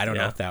 but I don't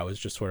know if that was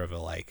just sort of a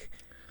like.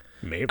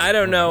 Maybe I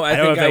don't know. I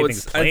think I would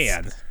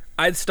planned.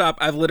 I'd stop.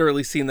 I've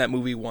literally seen that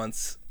movie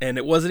once, and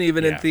it wasn't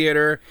even in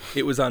theater.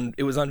 It was on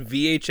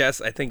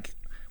VHS. I think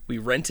we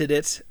rented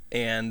it,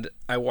 and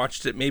I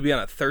watched it maybe on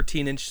a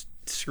 13-inch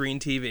screen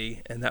TV,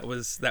 and that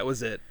was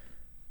it.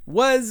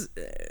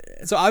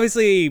 So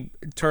obviously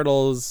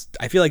Turtles.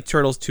 I feel like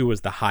Turtles 2 was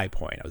the high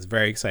point. I was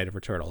very excited for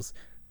Turtles.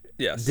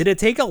 Yes. Did it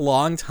take a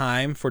long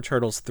time for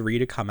Turtles 3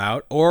 to come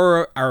out,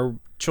 or are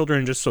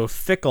children just so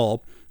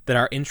fickle that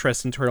our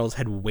interest in Turtles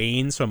had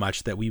waned so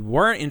much that we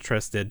weren't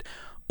interested,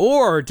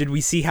 or did we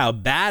see how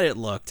bad it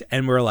looked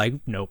and we're like,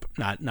 nope,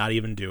 not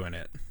even doing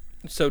it?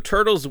 So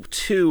Turtles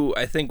 2,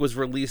 I think, was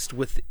released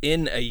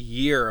within a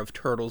year of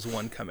Turtles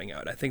 1 coming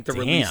out. I think the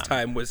release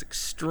time was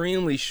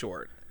extremely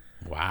short.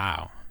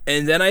 Wow.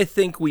 And then I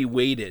think we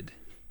waited,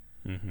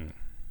 because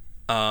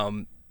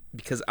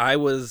I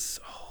was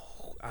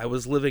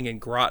living in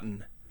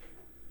Groton,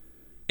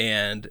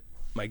 and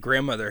my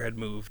grandmother had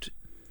moved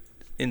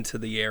into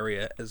the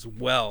area as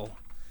well,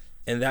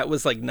 and that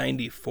was like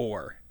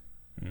 94.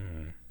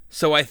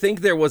 So I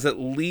think there was at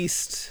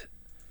least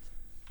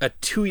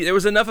there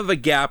was enough of a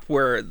gap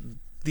where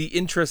the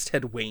interest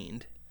had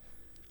waned,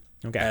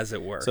 as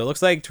it were. So it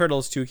looks like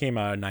Turtles 2 came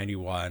out in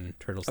 91,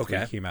 Turtles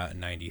 3 came out in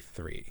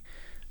 93.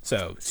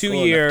 So 2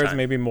 years,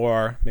 maybe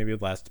more, maybe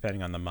less,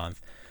 depending on the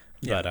month.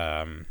 But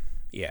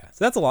yeah,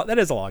 so that's a lot. That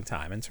is a long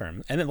time in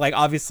terms, and then like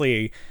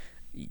obviously,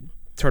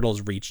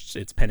 Turtles reached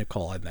its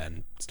pinnacle and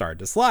then started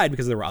to slide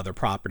because there were other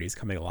properties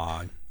coming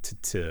along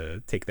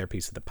to take their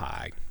piece of the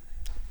pie.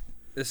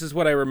 This is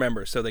what I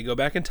remember. So they go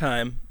back in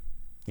time.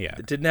 Yeah,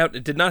 it did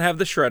not have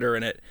the Shredder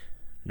in it.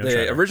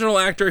 The original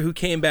actor who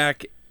came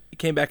back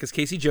as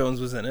Casey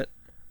Jones was in it.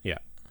 Yeah,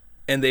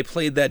 and they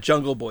played that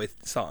Jungle Boy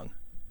song.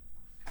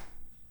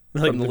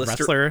 Like from the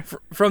wrestler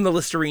from the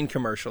Listerine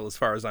commercial, as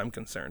far as I'm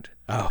concerned.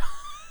 Oh,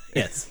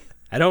 yes.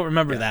 I don't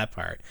remember that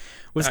part.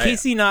 Was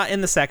Casey not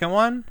in the second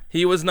one?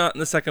 He was not in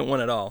the second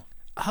one at all.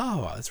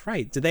 Oh, that's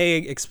right. Did they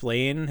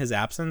explain his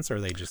absence,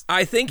 or they just?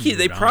 I think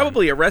they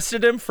probably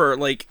arrested him for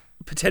like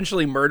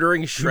potentially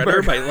murdering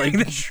Shredder by like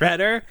the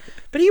Shredder,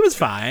 but he was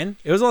fine.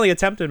 It was only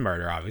attempted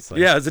murder,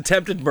 obviously. Yeah, it was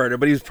attempted murder,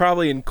 but he was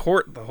probably in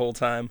court the whole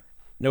time.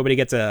 Nobody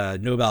gets a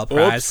Nobel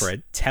Prize for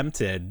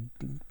attempted.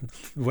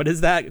 What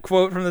is that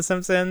quote from The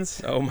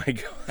Simpsons? Oh my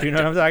god! Do you know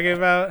what I'm talking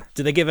about?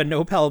 Do they give a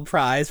Nobel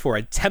Prize for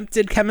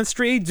attempted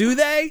chemistry? Do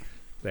they?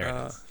 There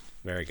it is.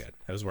 Very good.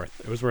 It was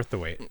worth the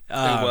wait.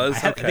 I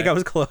think I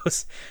was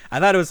close. I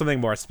thought it was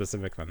something more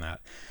specific than that.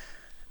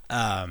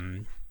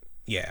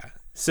 Yeah.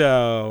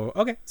 So,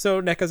 okay.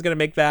 So NECA's going to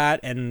make that,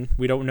 and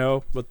we don't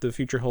know what the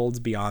future holds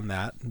beyond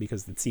that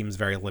because it seems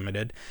very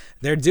limited.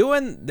 They're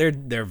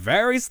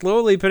very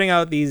slowly putting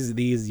out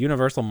these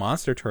Universal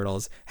Monster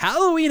Turtles.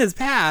 Halloween has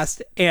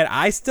passed, and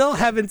I still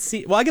haven't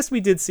seen... Well, I guess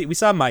we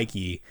saw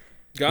Mikey.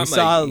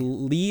 Saw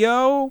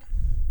Leo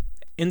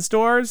in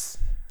stores.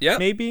 Yeah.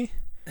 Maybe.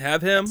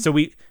 Have him. So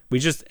we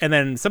just... And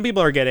then some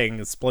people are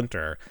getting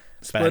Splinter.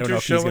 But I don't know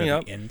if he's going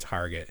to be in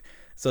Target.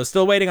 So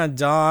still waiting on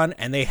Dawn,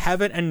 and they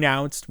haven't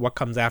announced what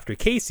comes after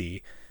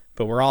Casey,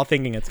 but we're all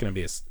thinking it's going to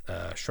be a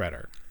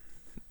Shredder.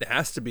 It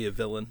has to be a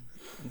villain.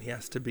 He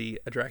has to be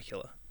a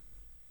Dracula.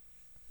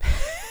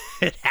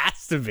 It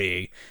has to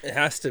be. It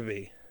has to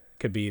be.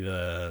 Could be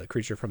the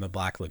creature from the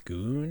Black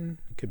Lagoon.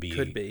 Could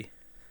be.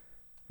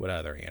 What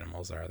other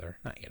animals are there?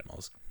 Not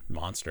animals.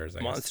 Monsters, I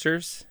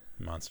guess.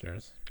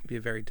 Monsters. Be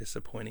a very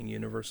disappointing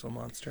Universal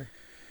monster.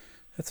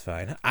 That's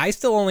fine. I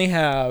still only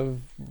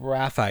have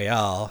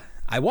Raphael.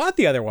 I want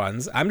the other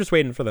ones. I'm just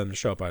waiting for them to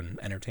show up on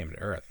Entertainment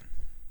Earth.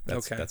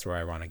 That's where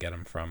I want to get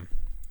them from.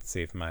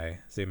 Save my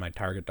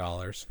Target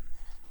dollars.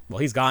 Well,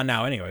 he's gone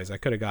now anyways. I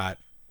could have got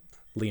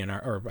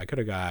Leonardo, or I could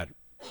have got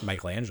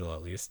Michelangelo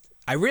at least.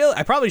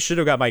 I probably should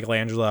have got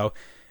Michelangelo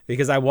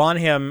because I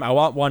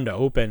want one to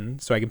open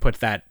so I can put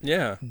that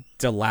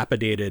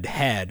dilapidated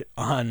head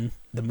on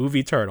the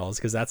movie Turtles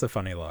because that's a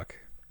funny look.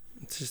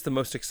 It's just the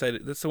most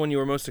excited. That's the one you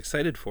were most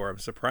excited for. I'm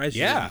surprised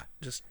you didn't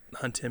just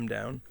hunt him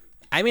down.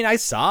 I mean, I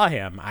saw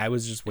him. I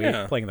was just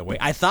playing the wait.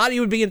 I thought he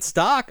would be in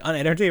stock on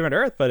Entertainment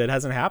Earth, but it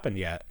hasn't happened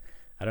yet.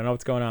 I don't know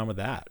what's going on with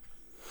that.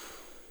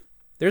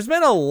 There's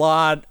been a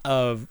lot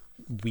of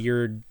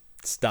weird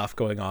stuff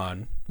going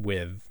on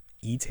with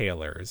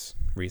e-tailers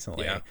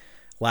recently. Yeah.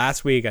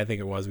 Last week, I think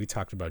it was, we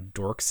talked about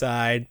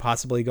Dorkside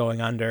possibly going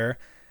under,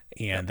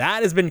 and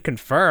that has been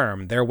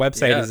confirmed. Their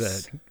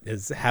website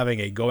is having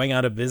a going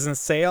out of business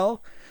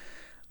sale.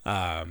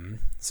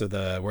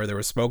 So where there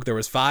was smoke, there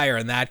was fire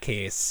in that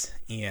case,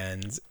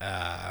 and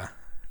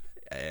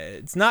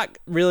it's not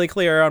really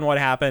clear on what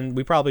happened.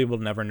 We probably will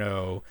never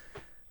know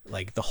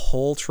like the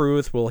whole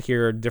truth. We'll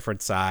hear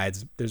different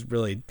sides. There's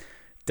really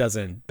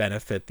doesn't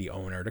benefit the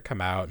owner to come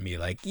out and be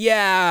like,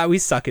 yeah, we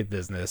suck at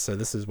business, so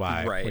this is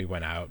why we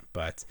went out.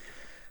 But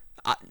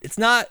it's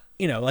not,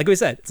 like we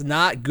said, it's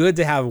not good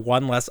to have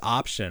one less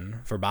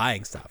option for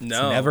buying stuff.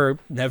 No. It's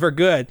never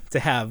good to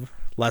have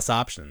less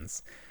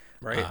options.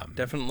 Right.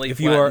 Definitely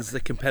flattens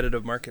the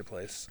competitive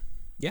marketplace.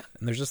 Yeah.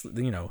 And there's just,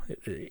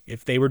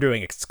 if they were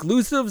doing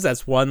exclusives,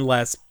 that's one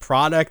less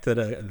product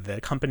that the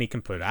company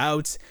can put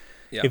out.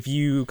 Yeah. If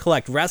you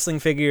collect wrestling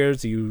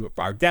figures, you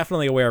are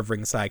definitely aware of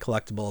Ringside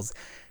Collectibles.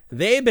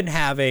 They've been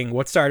having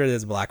what started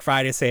as a Black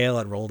Friday sale.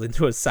 It rolled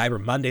into a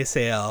Cyber Monday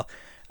sale.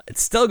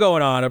 It's still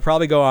going on. It'll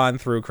probably go on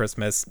through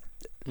Christmas.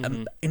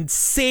 Mm-hmm.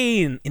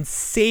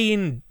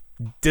 Insane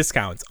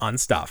discounts on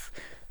stuff.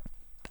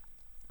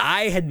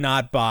 I had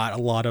not bought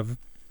a lot of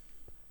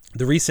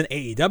the recent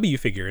AEW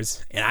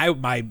figures,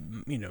 and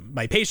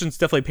my patience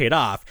definitely paid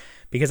off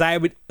because I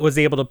was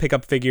able to pick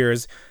up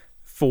figures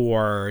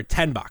for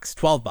 $10,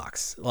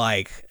 $12,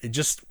 like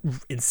just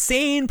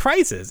insane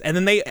prices. And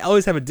then they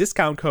always have a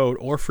discount code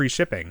or free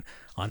shipping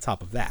on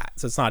top of that.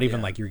 So it's not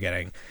even like you're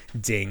getting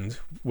dinged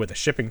with a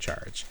shipping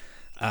charge.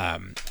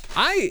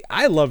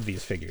 I love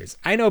these figures.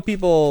 I know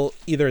people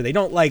either they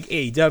don't like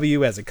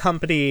AEW as a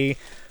company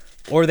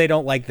or they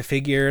don't like the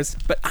figures,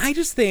 but I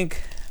just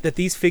think that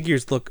these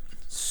figures look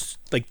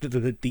like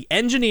the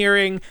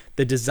engineering,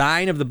 the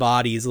design of the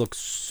bodies look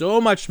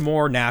so much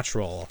more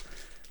natural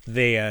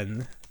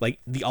than like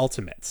the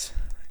Ultimates.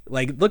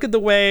 Like, look at the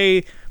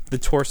way the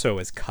torso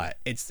is cut.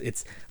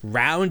 It's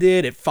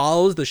rounded. It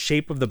follows the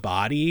shape of the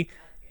body.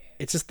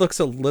 It just looks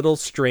a little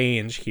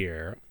strange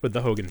here with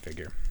the Hogan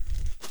figure.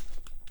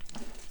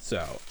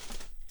 So,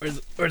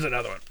 where's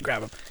another one?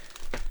 Grab him.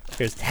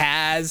 There's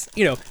Taz.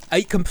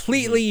 A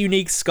completely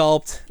unique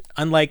sculpt,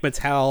 unlike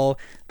Mattel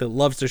that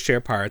loves to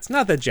share parts.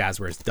 Not that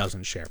Jazzwares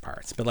doesn't share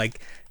parts, but like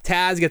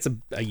Taz gets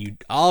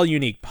all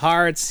unique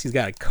parts. He's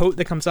got a coat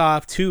that comes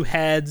off, 2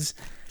 heads.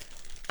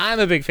 I'm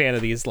a big fan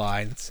of these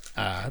lines,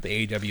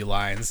 the AEW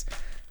lines.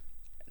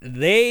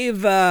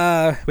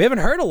 We haven't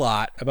heard a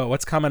lot about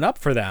what's coming up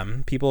for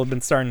them. People have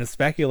been starting to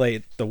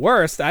speculate the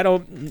worst. I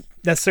don't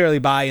necessarily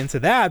buy into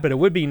that, but it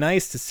would be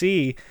nice to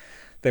see.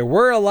 There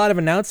were a lot of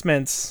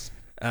announcements,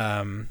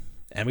 and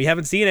we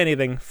haven't seen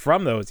anything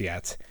from those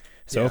yet.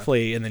 So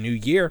hopefully in the new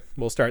year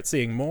we'll start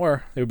seeing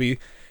more. It would be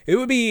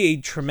a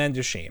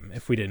tremendous shame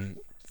if we didn't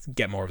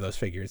get more of those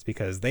figures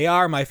because they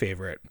are my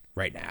favorite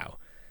right now.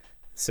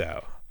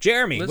 So,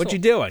 Jeremy, what you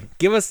doing?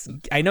 Give us.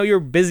 I know you're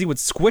busy with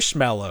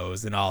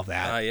Squishmallows and all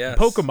that, yes.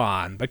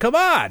 Pokemon, but come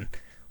on.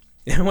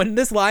 When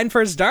this line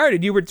first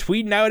started, you were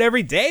tweeting out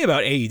every day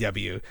about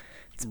AEW.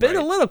 It's been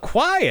a little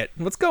quiet.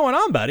 What's going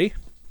on, buddy?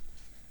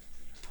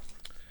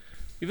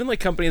 Even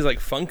like companies like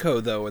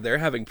Funko, though, they're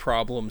having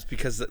problems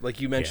because, like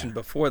you mentioned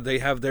before,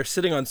 they're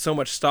sitting on so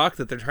much stock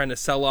that they're trying to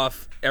sell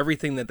off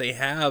everything that they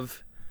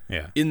have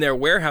in their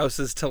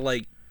warehouses to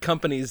like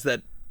companies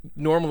that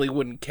normally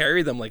wouldn't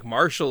carry them, like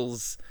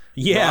Marshalls,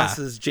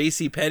 Ross's,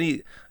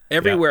 JCPenney.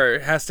 everywhere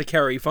has to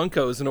carry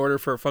Funkos in order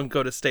for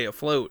Funko to stay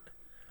afloat.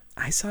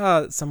 I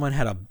saw someone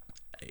had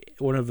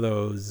one of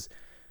those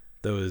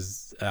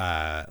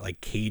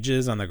like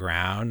cages on the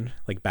ground,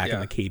 like back in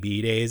the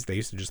KB days. They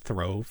used to just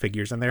throw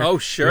figures in there. Oh,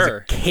 sure.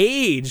 There's a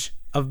cage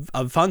of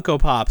Funko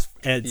Pops,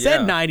 and it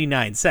said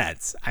 99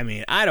 cents. I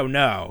mean, I don't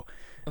know.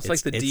 It's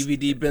like the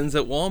DVD bins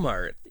at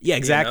Walmart. Yeah,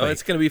 exactly.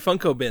 It's going to be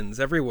Funko bins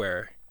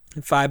everywhere.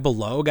 Five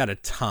Below got a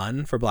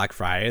ton for Black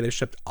Friday. They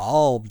shipped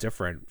all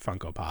different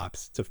Funko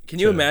Pops. Can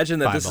you imagine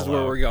that this is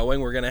where we're going?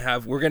 We're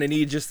gonna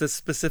need just this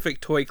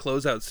specific toy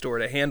closeout store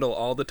to handle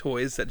all the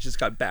toys that just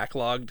got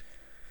backlogged.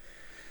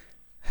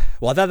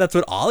 Well, I thought that's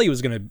what Ollie's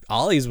was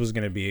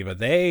gonna be, but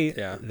they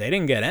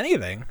didn't get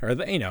anything, or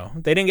they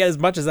didn't get as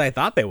much as I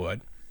thought they would.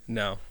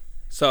 No.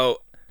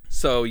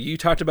 So you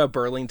talked about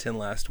Burlington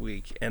last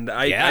week, and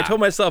I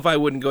told myself I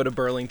wouldn't go to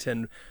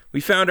Burlington.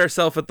 We found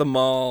ourselves at the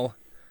mall.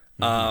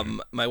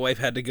 My wife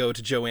had to go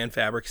to Joann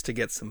Fabrics to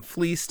get some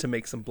fleece to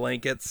make some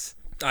blankets.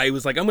 I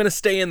was like, I'm going to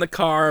stay in the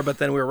car, but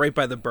then we were right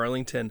by the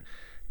Burlington.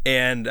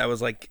 And I was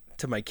like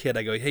to my kid,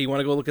 I go, hey, you want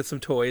to go look at some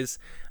toys?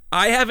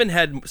 I haven't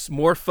had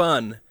more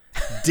fun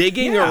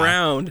digging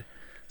around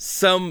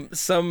some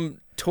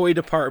toy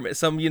department,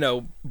 some,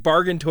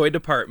 bargain toy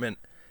department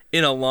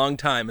in a long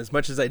time, as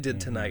much as I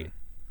did tonight.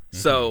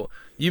 So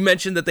you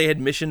mentioned that they had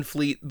Mission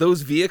Fleet.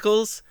 Those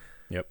vehicles,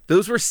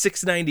 those were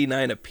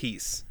 $6.99 a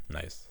piece.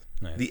 Nice.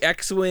 The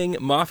X-Wing,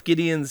 Moff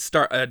Gideon's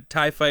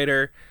TIE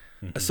Fighter,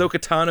 Ahsoka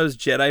Tano's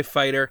Jedi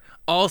Fighter,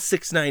 all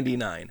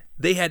 $6.99.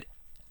 They had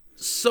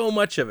so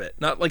much of it.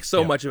 Not like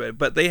so much of it,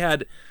 but they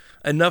had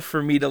enough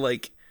for me to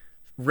like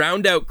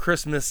round out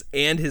Christmas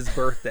and his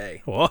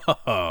birthday.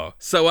 Whoa.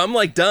 So I'm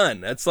like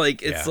done. It's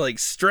like like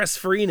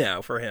stress-free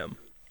now for him.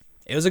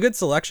 It was a good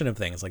selection of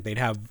things. Like they'd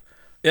have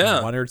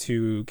one or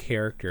two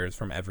characters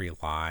from every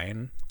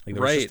line. Like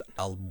there was just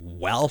a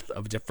wealth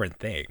of different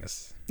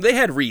things. They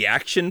had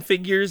reaction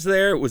figures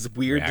there. It was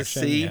weird to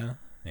see.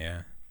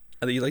 Yeah.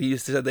 Like you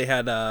said, they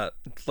had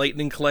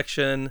Lightning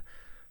Collection.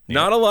 Yeah.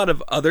 Not a lot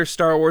of other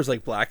Star Wars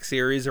like Black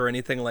Series or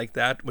anything like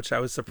that, which I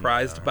was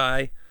surprised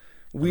by.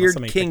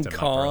 Weird King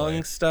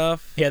Kong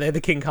stuff. Yeah, they had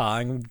the King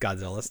Kong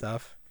Godzilla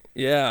stuff.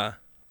 Yeah,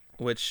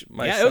 which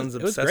my son's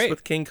obsessed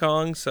with King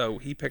Kong, so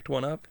he picked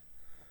one up.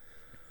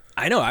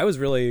 I know. I was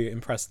really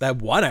impressed. That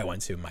one I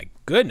went to, my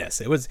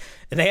goodness,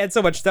 they had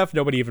so much stuff.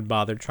 Nobody even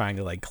bothered trying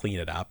to like clean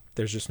it up.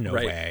 There's just no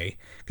way,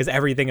 because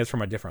everything is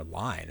from a different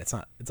line. It's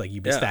like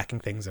you'd be stacking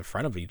things in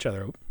front of each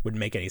other. It wouldn't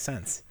make any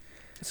sense.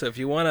 So if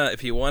you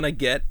wanna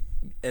get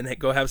and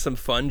go have some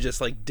fun,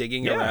 just like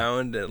digging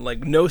around and like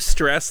no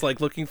stress,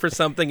 like looking for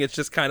something. It's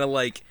just kind of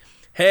like,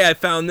 hey, I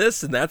found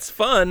this and that's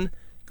fun.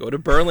 Go to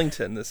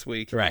Burlington this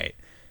week. Right.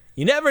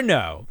 You never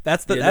know.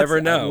 That's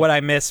never know. What I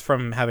miss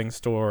from having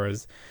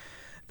stores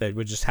that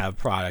would just have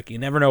product. You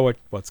never know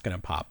what's going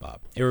to pop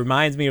up. It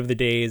reminds me of the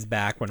days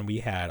back when we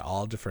had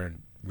all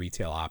different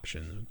retail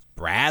options.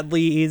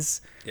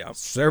 Bradley's,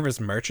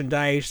 Service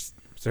Merchandise,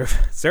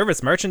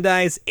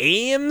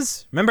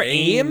 Ames. Remember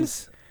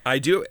Ames? I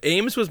do.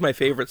 Ames was my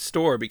favorite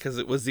store because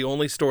it was the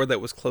only store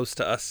that was close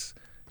to us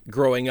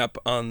growing up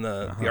on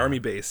the Army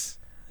base.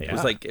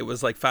 Yeah. It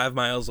was like 5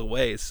 miles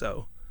away,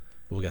 so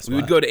we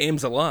would go to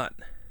Ames a lot.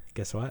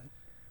 Guess what?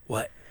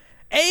 What?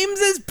 Ames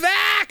is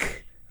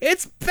back!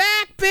 It's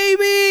back,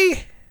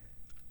 baby!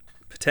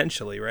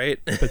 Potentially,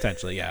 right?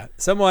 Potentially, yeah.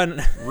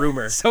 Someone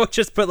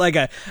just put like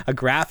a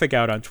graphic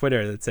out on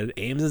Twitter that said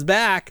Ames is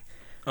back.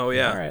 Oh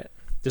yeah. All right.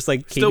 Just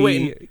like KB, still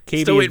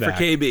waiting for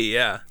KB,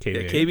 yeah.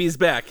 KB's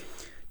back.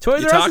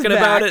 Toys You're R Us talking is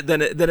about back.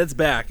 it, then it's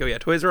back. Oh yeah,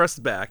 Toys R Us is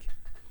back.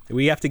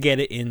 We have to get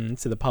it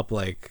into the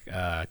public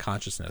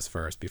consciousness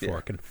first before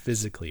it can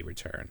physically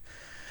return.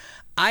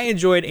 I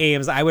enjoyed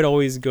Ames. I would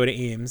always go to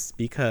Ames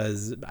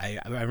because I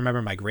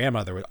remember my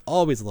grandmother would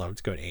always love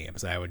to go to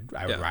Ames. I would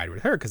ride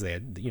with her because they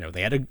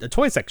had a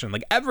toy section.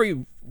 Like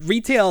every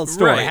retail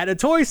store had a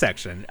toy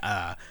section,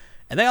 and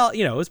they all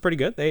it was pretty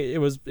good. It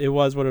was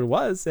what it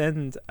was,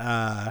 and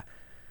I'm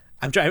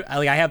trying.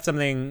 I have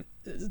something.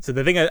 So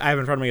the thing I have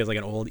in front of me is like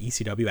an old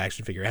ECW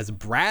action figure. It has a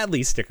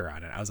Bradley sticker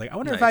on it. I was like, I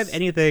wonder if I have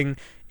anything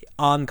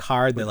on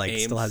card that like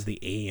still has the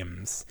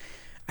Ames.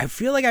 I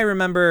feel like I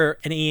remember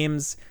an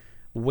Ames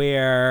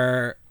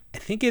where I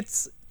think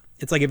it's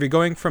like if you're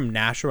going from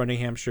Nashua, New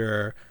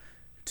Hampshire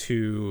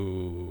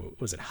to,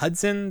 was it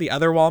Hudson, the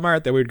other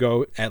Walmart that would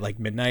go at like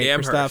midnight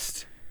Amherst. For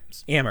stuff?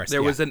 Amherst.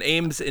 There was an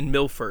Ames in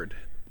Milford.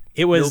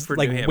 It was Milford,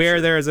 like where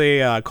there's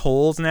a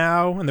Kohl's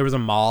now, and there was a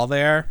mall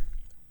there.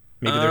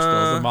 Maybe there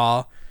still is a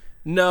mall.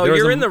 No,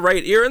 you're in the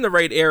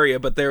right area,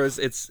 but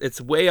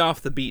it's way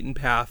off the beaten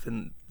path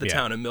in the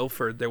town of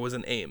Milford. There was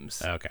an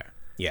Ames. Okay.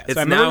 Yeah.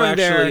 It's now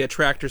actually a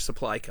Tractor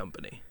Supply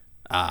company.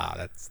 Ah,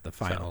 that's the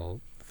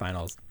final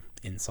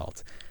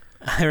insult.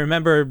 I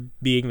remember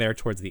being there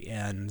towards the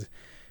end.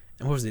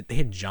 And what was it? They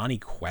had Johnny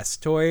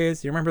Quest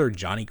toys. You remember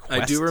Johnny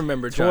Quest? I do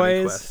remember toys?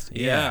 Johnny Quest.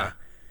 Yeah.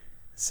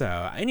 So,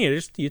 and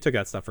you took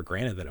that stuff for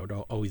granted that it would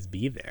always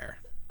be there.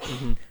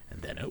 Mm-hmm.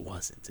 And then it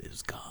wasn't. It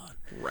was gone.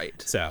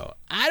 Right. So,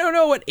 I don't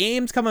know what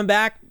Ames coming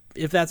back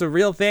if that's a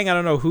real thing. I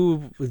don't know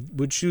who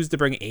would choose to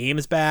bring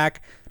Ames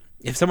back.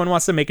 If someone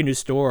wants to make a new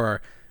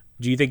store,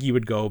 do you think you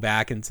would go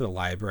back into the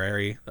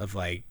library of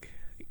like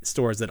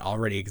stores that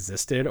already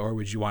existed, or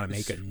would you want to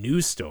make a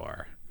new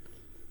store?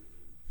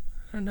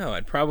 I don't know.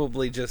 I'd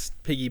probably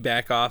just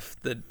piggyback off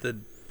the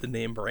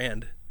name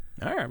brand.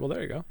 All right, well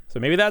there you go. So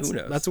maybe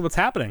that's what's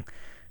happening.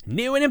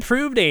 New and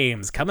improved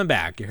Ames coming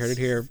back. You heard it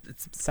here.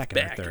 It's second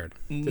or third.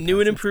 New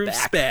and improved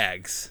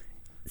Spags.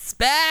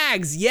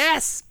 Spags,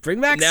 yes. Bring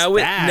back now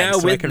Spags.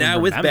 Now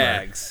with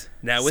bags.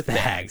 Now with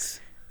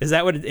bags. Is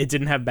that what it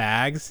didn't have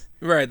bags?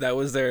 Right. That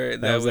was their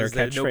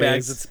catchphrase. No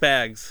bags, it's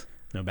Spags.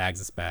 No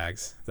bags, it's Spags.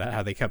 Is that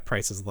how they kept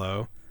prices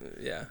low?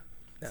 Yeah.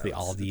 It's the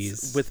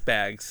Aldi's with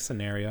bags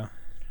scenario.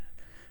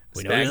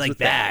 We Spags know you like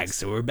bags,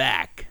 so we're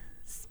back.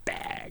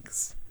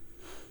 Spags.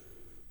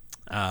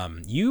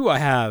 You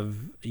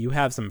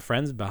have some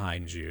friends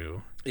behind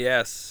you.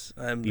 Yes,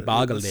 I'm the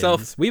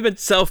Boglins. We've been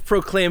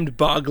self-proclaimed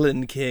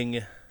Boglin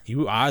King.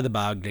 You are the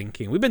Boglin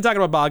King. We've been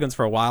talking about Boglins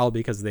for a while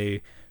because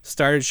they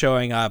started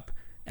showing up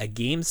at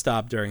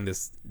GameStop during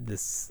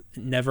this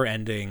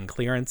never-ending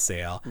clearance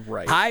sale.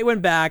 Right. I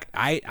went back.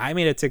 I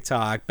made a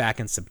TikTok back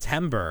in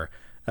September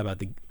about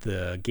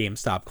the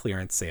GameStop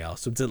clearance sale.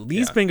 So it's at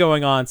least been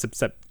going on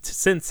since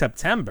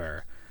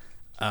September.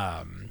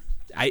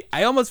 I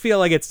almost feel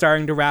like it's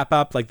starting to wrap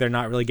up. Like they're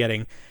not really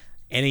getting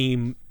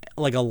any,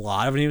 like a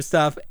lot of new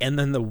stuff. And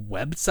then the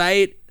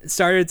website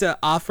started to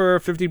offer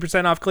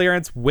 50% off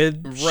clearance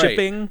with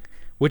shipping,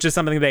 which is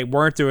something they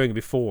weren't doing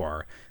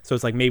before. So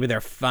it's like maybe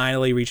they're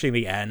finally reaching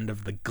the end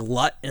of the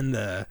glut in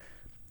the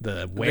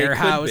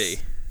warehouse. They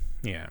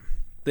could be. Yeah.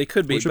 They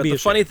could be. But the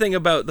funny thing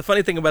about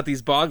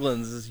these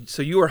Boglins is,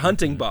 so you were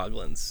hunting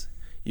Boglins.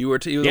 You were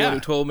the one who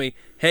told me,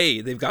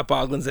 hey, they've got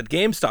Boglins at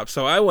GameStop.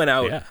 So I went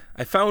out,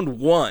 I found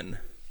one,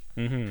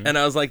 and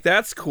I was like,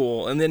 that's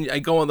cool. And then I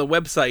go on the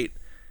website,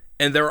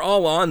 and they're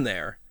all on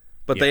there,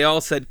 but they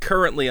all said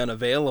currently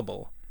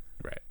unavailable.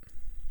 Right.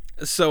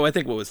 So I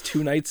think,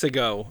 2 nights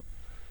ago,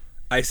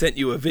 I sent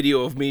you a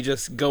video of me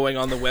just going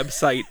on the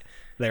website.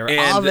 They were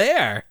all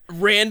there.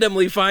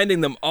 Randomly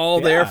finding them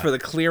all there for the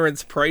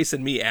clearance price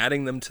and me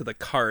adding them to the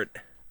cart.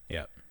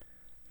 Yep.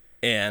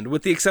 And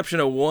with the exception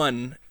of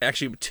one,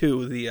 actually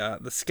two, the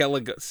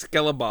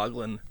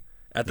Skelebaglin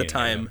at the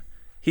time.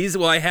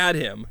 I had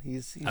him.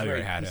 He's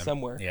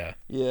somewhere. Yeah.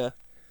 Yeah.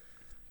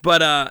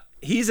 But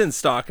he's in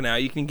stock now.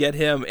 You can get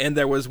him. And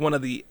there was one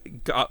of the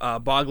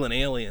Boglin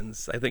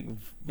aliens, I think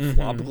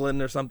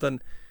Floblin or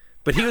something.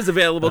 But he was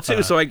available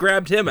too, so I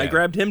grabbed him. I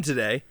grabbed him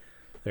today.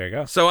 There you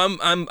go. So I'm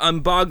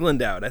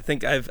Boglined out. I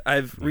think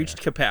I've reached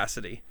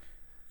capacity.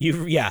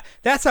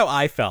 That's how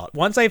I felt.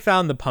 Once I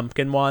found the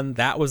pumpkin one,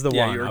 that was the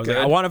one. I was good.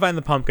 like, I want to find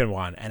the pumpkin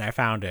one, and I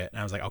found it, and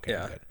I was like, okay,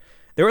 I'm good.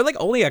 There were like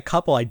only a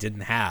couple I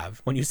didn't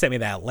have when you sent me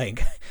that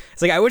link.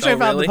 It's like I wish I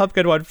found the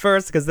pumpkin one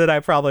first, because then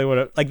I probably would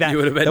have like that. You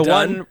would have been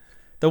done.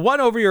 The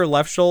one over your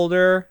left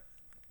shoulder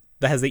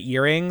that has the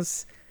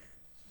earrings.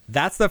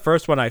 That's the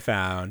first one I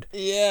found.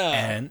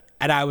 Yeah.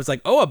 And I was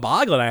like, oh, a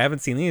Boglin. I haven't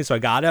seen these, so I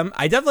got him.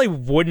 I definitely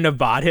wouldn't have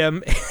bought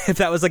him if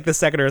that was like the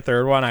second or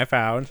third one I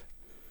found.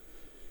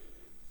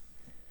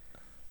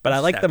 But I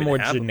like the more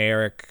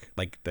generic,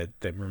 like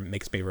that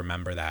makes me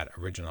remember that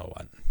original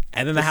one.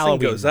 And then the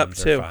Halloween goes up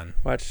ones too. are fun.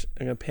 Watch,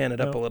 I'm gonna pan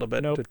it up a little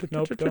bit. Nope.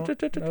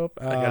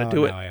 I gotta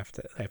do it. I have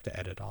to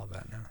edit all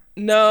that now.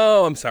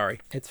 No, I'm sorry.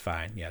 It's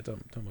fine. Yeah,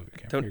 don't move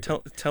your camera.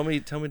 Don't tell me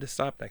to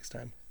stop next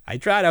time. I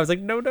tried. I was like,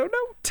 no.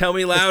 Tell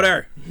me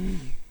louder.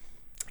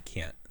 I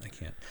can't.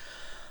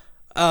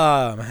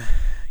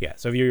 Yeah.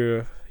 So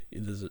you're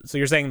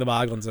saying the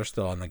Boglins are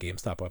still on the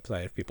GameStop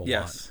website if people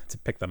want to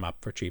pick them up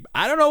for cheap.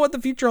 I don't know what the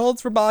future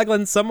holds for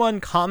Boglins. Someone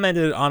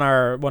commented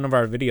on one of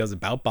our videos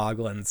about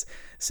Boglins,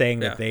 saying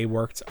that they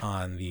worked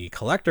on the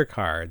collector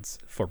cards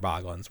for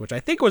Boglins, which I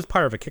think was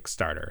part of a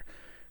Kickstarter.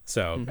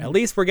 So at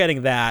least we're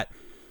getting that.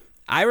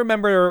 I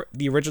remember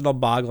the original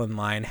Boglin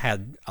line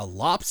had a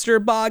lobster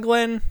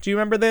Boglin. Do you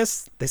remember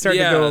this? They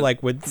started to go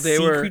like with sea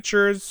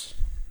creatures.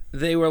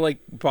 They were like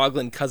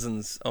Boglin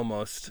cousins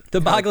almost. The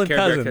Boglin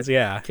cousins,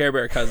 Care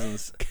Bear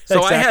cousins.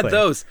 So I had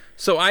those.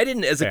 So I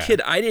didn't, as a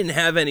kid, I didn't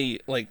have any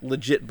like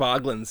legit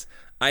Boglins.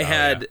 I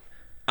had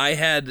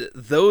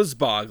those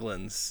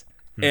Boglins,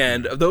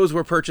 and those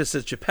were purchased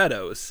as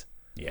Geppettos.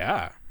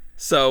 Yeah.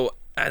 So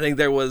I think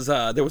there was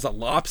a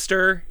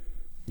lobster.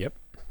 Yep.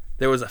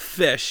 There was a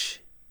fish.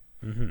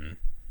 And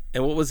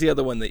what was the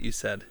other one that you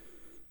said?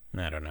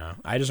 I don't know.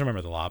 I just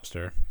remember the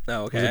lobster.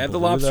 Oh, okay. I have the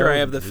lobster. I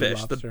have the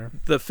fish.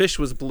 The fish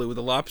was blue.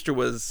 The lobster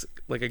was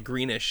like a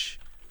greenish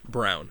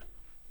brown.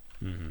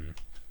 Let me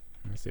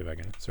see if I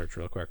can search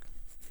real quick.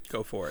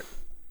 Go for it.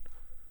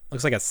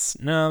 Looks like I was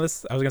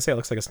gonna say it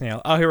looks like a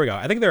snail. Oh, here we go.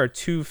 I think there are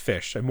two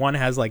fish, and one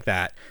has like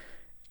that,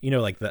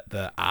 like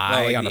the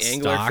eye on a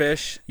angler stalk.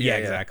 Fish. Yeah,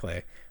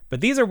 exactly. But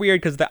these are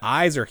weird because the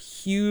eyes are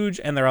huge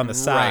and they're on the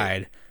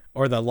side.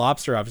 Or the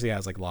lobster obviously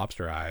has like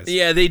lobster eyes.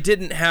 Yeah, they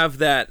didn't have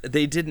that.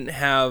 They didn't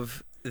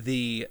have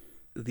the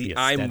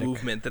eye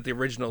movement that the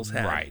originals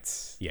had.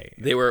 Right. Yeah.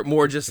 They were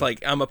more just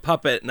like, I'm a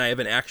puppet and I have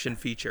an action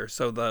feature.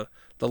 So the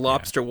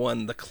lobster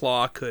one, the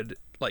claw could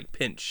like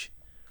pinch.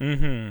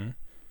 Mm-hmm.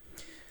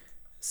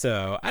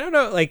 So I don't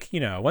know, like,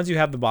 once you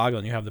have the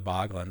Boglin, you have the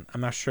Boglin.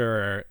 I'm not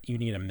sure you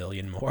need a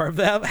million more of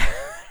them.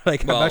 I'm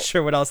not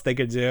sure what else they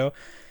could do.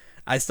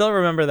 I still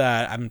remember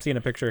that. I'm seeing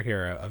a picture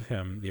here of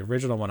him. The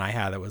original one I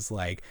had that was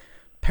like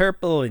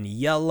purple and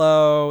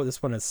yellow.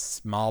 This one is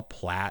small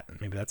plat.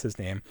 Maybe that's his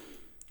name.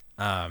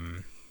 Yeah,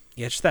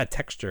 just that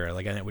texture.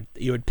 And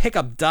you would pick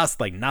up dust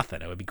like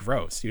nothing. It would be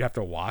gross. You'd have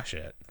to wash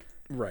it.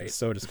 Right. It's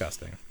so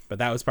disgusting. But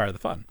that was part of the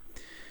fun.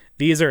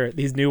 These are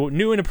these new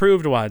and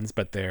improved ones,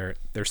 but they're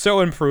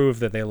so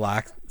improved that they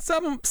lack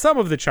some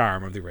of the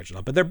charm of the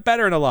original. But they're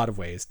better in a lot of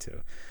ways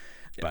too.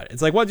 Yeah. But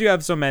it's like once you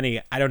have so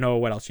many, I don't know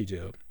what else you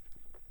do.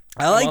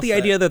 I like the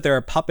idea that there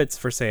are puppets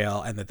for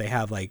sale and that they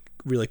have like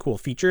really cool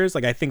features.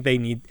 Like I think they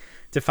need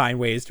to find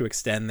ways to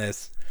extend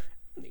this.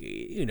 Like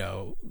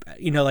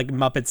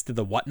Muppets to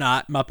the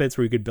Whatnot Muppets,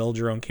 where you could build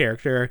your own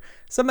character,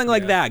 something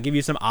like that. Give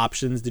you some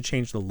options to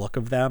change the look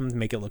of them, to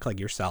make it look like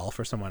yourself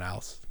or someone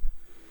else.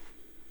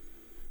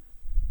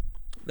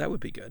 That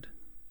would be good.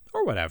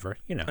 Or whatever,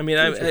 I mean,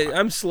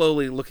 I'm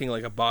slowly looking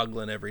like a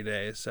Boglin every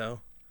day,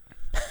 so.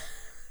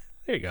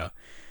 There you go.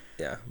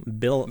 Yeah.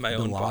 Bill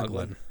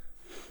Boglin.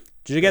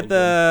 Did you get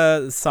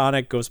the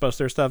Sonic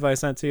Ghostbuster stuff I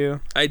sent to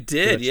you? I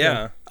did,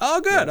 yeah.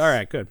 Oh, good. Yes. All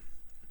right, good.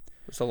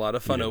 It was a lot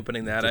of fun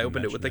opening that. I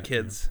opened it with the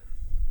kids.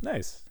 Yeah.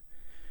 Nice.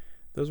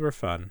 Those were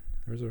fun.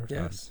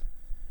 Yes.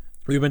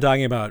 We've been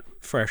talking about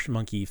Fresh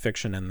Monkey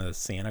Fiction and the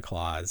Santa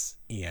Claus,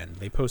 and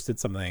they posted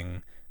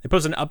something. They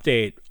posted an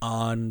update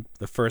on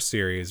the first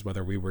series,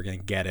 whether we were going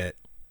to get it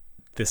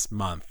this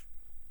month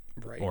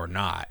or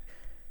not.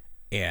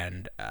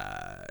 And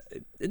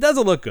it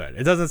doesn't look good.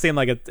 It doesn't seem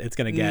like it's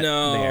going to get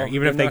there.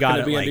 Even if they got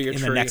it like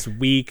in the next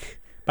week,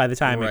 by the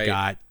time it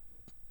got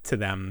to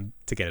them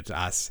to get it to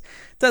us.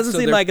 Doesn't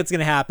seem like it's going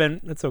to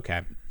happen. It's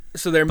okay.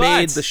 So they're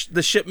made,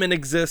 the shipment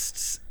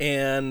exists,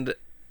 and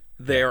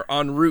they're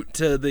en route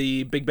to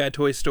the Big Bad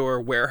Toy Store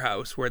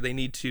warehouse where they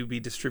need to be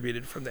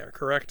distributed from there,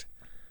 correct?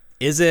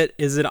 Is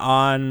it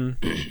on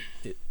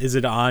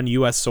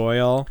US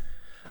soil?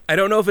 I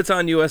don't know if it's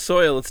on US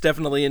soil. It's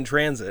definitely in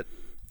transit.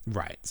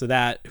 Right. So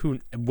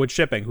with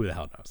shipping, who the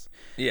hell knows?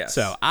 Yes.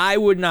 So I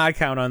would not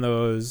count on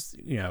those,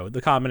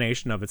 the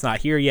combination of it's not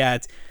here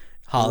yet,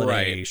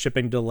 holiday,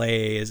 shipping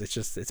delays.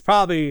 It's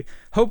probably,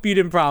 hope you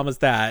didn't promise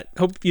that.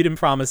 Hope you didn't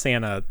promise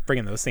Santa,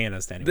 bringing those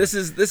Santas to anyone. This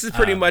is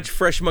pretty much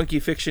Fresh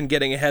Monkey Fiction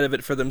getting ahead of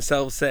it for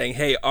themselves, saying,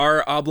 hey,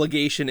 our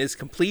obligation is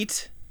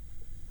complete.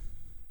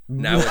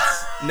 Now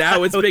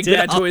it's Big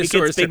Bad Toy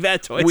Stores. Big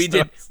Bad Toy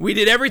Stores. We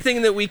did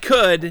everything that we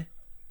could,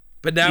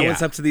 but now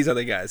it's up to these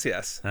other guys.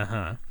 Yes.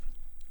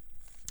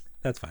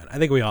 That's fine. I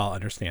think we all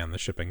understand the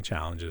shipping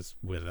challenges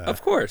with.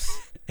 Of course.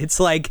 It's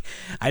like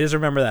I just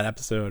remember that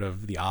episode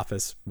of The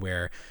Office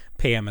where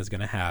Pam is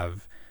going to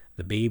have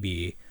the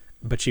baby,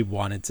 but she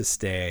wanted to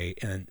stay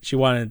and she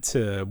wanted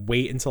to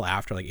wait until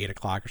after like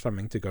 8:00 or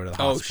something to go to the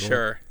hospital. Oh,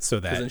 sure. So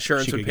that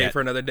insurance would pay for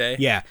another day.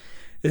 Yeah.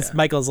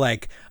 Michael's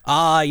like,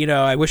 I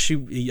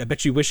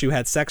bet you wish you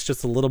had sex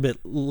just a little bit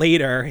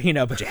later,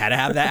 but you had to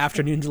have that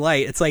afternoon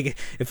delight. It's like,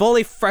 if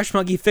only Fresh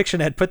Monkey Fiction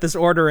had put this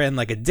order in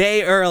like a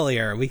day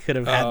earlier, we could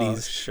have had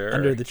these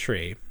under the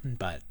tree,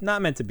 but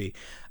not meant to be.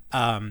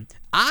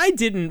 I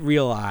didn't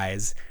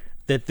realize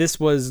that this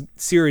was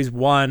series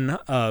 1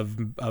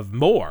 of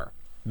more,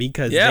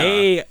 because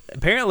they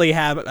apparently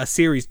have a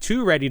series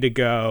 2 ready to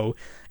go.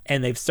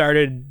 And they've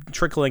started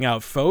trickling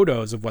out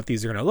photos of what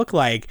these are going to look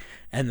like.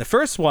 And the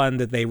first one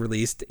that they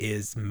released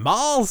is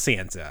Mall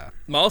Santa.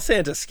 Mall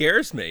Santa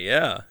scares me,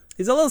 yeah.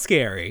 He's a little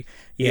scary.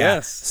 Yeah.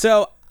 Yes.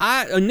 So,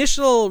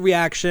 initial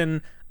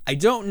reaction, I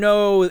don't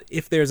know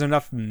if there's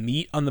enough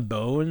meat on the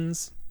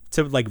bones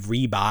to like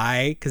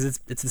rebuy, because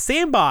it's the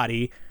same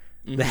body.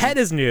 Mm-hmm. The head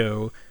is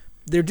new.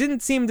 There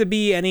didn't seem to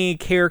be any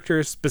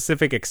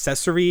character-specific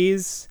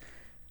accessories.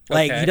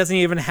 Like, he doesn't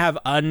even have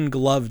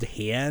ungloved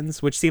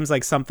hands, which seems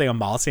like something a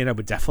Mall Santa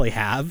would definitely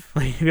have.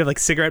 Like, you have, like,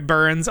 cigarette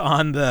burns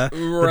on the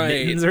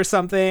mittens or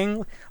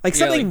something. Like,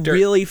 something like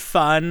really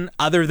fun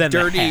other than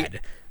the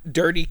head.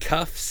 Dirty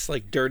cuffs,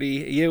 like dirty.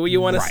 You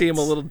want to see him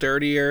a little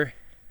dirtier.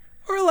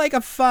 Or, like,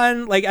 a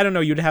fun, like, I don't know,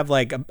 you'd have,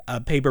 like, a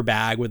paper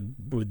bag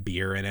with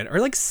beer in it. Or,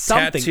 like,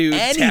 something,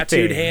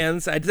 tattooed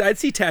hands. I'd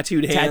see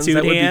tattooed hands. That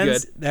would be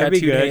good. That'd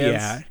be good,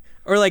 yeah.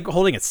 Or like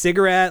holding a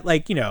cigarette,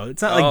 like,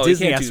 it's not like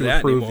Disney has to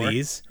approve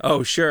these.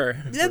 Oh, sure.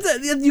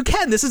 You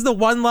can. This is the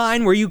one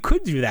line where you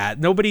could do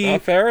that. Nobody.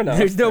 Fair enough.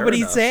 There's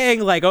nobody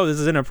saying like, "Oh, this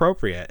is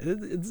inappropriate."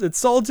 It's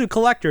sold to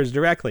collectors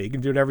directly. You can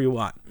do whatever you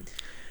want.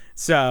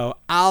 So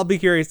I'll be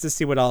curious to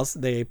see what else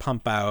they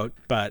pump out,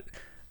 but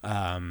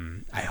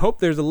I hope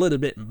there's a little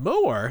bit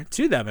more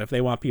to them if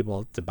they want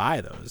people to buy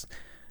those.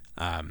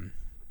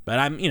 But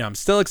I'm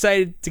still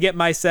excited to get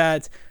my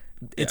set.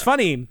 It's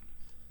funny.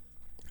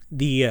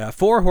 The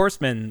Four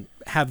Horsemen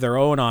have their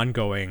own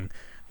ongoing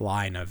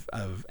line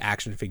of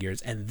action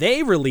figures, and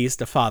they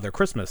released a Father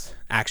Christmas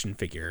action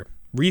figure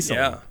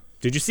recently. Yeah.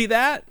 Did you see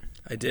that?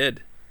 I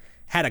did.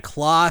 Had a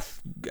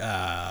cloth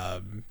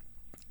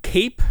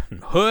cape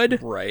and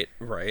hood. Right.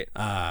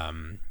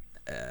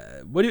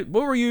 What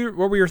were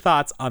your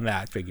thoughts on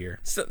that figure?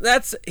 So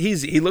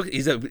he's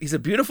a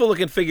beautiful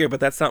looking figure, but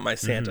that's not my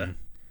Santa.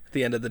 At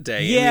the end of the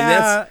day, Yeah, I mean,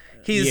 that's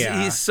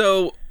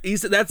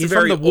He's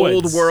very from the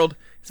old woods. world.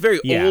 It's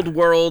very Yeah. old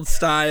world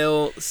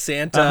style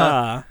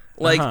Santa.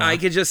 Like Uh-huh. I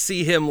could just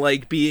see him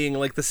like being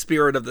like the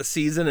spirit of the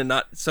season and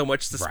not so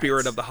much the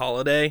spirit Right. of the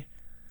holiday.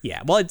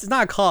 Yeah, well, it's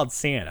not called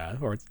Santa,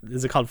 or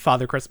is it called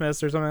Father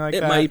Christmas or something like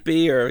that? It might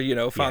be,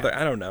 or Father.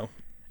 I don't know.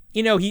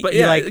 You know, he But he,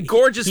 yeah, like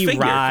gorgeous he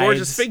figure. rides,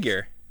 Gorgeous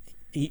figure.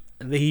 He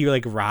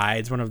like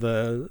rides one of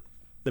the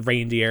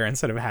reindeer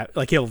instead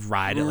of he'll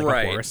ride it like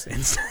Right. a horse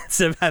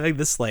instead of having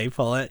the sleigh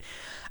pull it.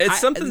 It's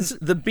something.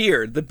 The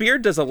beard. The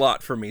beard does a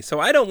lot for me. So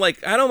I don't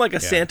like a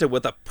Santa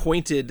with a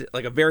pointed,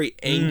 like a very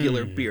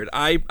angular beard.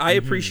 I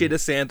appreciate a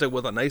Santa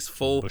with a nice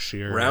full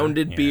Bushier,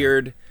 rounded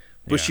beard,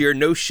 bushier,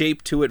 no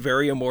shape to it,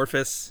 very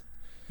amorphous.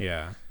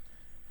 Yeah.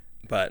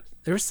 But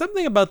There was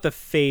something about the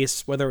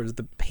face, whether it was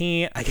the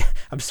paint.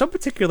 I'm so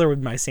particular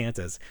with my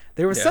Santas.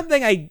 There was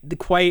something I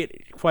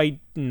quite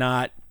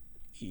not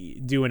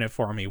doing it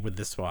for me with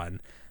this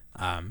one.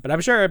 But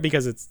I'm sure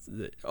because it's...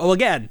 Oh,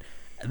 again,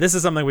 this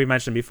is something we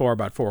mentioned before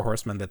about Four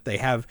Horsemen, that they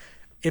have...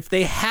 If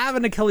they have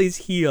an Achilles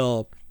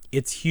heel,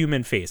 it's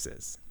human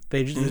faces.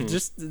 They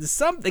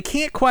they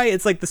can't quite...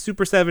 It's like the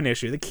Super 7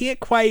 issue. They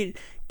can't quite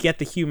get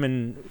the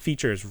human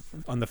features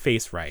on the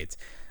face right.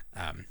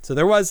 So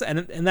there was,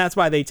 and that's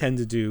why they tend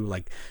to do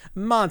like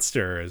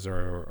monsters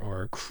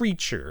or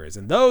creatures,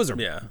 and those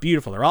are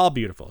beautiful. They're all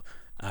beautiful.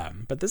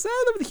 But this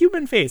the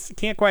human face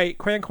can't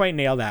quite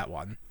nail that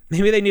one.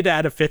 Maybe they need to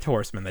add a fifth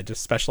horseman that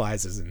just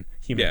specializes in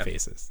human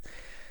faces.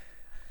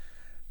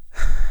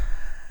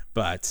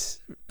 But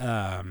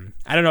I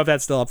don't know if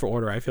that's still up for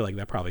order. I feel like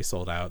that probably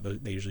sold out.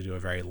 They usually do a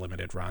very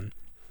limited run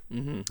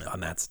on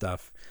that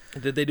stuff.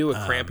 did they do a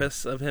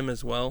Krampus of him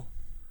as well?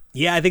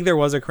 Yeah, I think there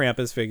was a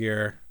Krampus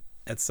figure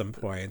at some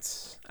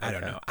point. I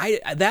don't know.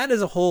 That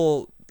is a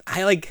whole.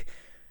 I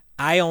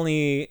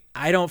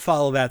don't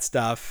follow that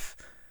stuff.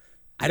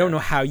 I don't know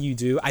how you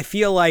do. I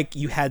feel like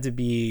you had to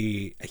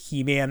be a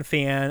He-Man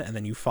fan and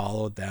then you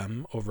followed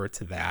them over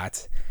to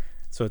that.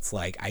 So it's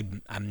like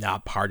I'm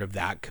not part of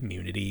that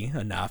community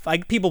enough.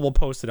 Like people will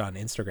post it on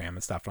Instagram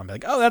and stuff, and I'm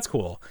like, oh, that's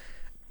cool.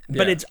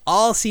 But it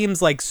all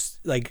seems like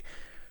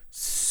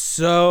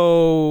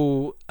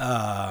so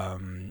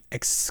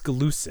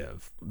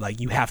exclusive.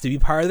 Like you have to be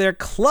part of their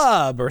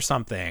club or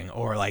something,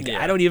 or like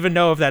I don't even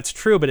know if that's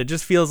true, but it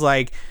just feels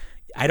like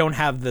I don't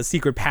have the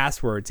secret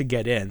password to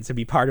get in to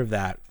be part of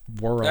that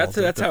world.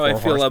 That's how I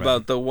feel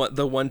about the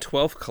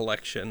 112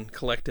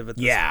 collective at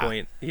this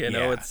point. You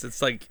know,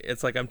 it's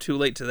like I'm too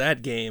late to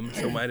that game,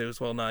 so might as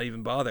well not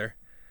even bother.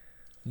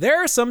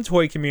 There are some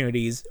toy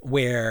communities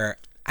where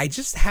I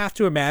just have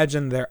to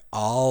imagine they're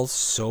all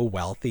so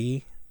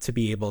wealthy to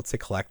be able to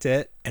collect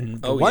it,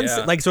 and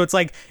so it's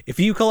like if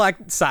you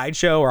collect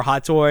Sideshow or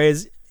Hot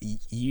Toys,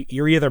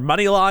 you're either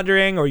money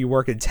laundering or you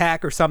work in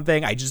tech or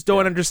something. I just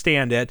don't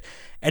understand it.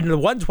 And the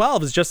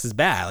 112 is just as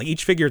bad. Like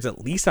each figure is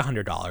at least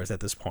 $100 at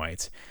this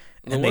point.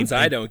 The ones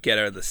I don't get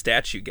are the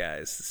statue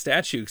guys.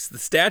 The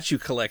statue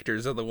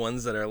collectors are the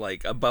ones that are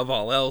like above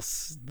all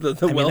else the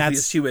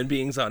wealthiest human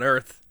beings on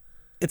Earth.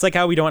 It's like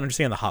how we don't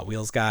understand the Hot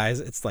Wheels guys.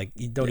 It's like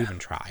you don't even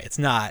try. It's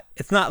not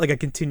like a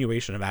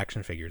continuation of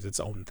action figures. Its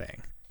own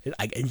thing.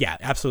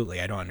 Absolutely.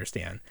 I don't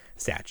understand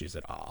statues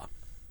at all.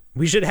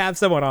 We should have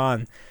someone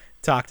on.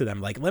 Talk to them,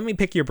 like, let me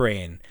pick your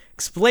brain.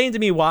 Explain to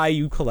me why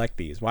you collect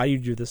these. Why do you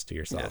do this to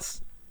yourself?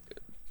 Yes.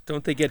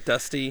 Don't they get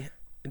dusty?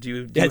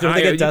 Don't they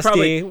get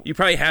dusty? You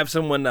probably have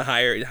someone to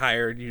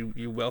hire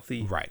you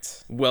wealthy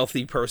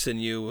person.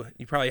 You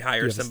probably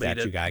hire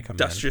somebody to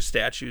dust your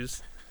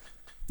statues.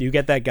 You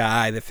get that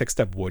guy that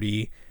fixed up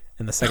Woody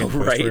in the second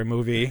Toy Story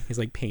movie. He's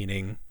like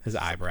painting his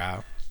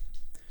eyebrow.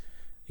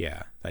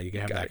 Yeah, that you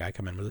can have that guy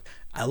come in with it.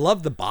 I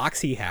love the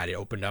box he had. It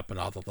opened up and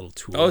all the little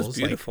tools. Oh, it's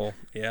beautiful.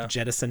 Like,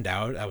 jettisoned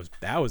out.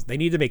 That was. They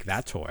need to make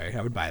that toy.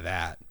 I would buy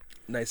that.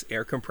 Nice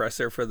air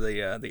compressor for the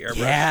airbrush.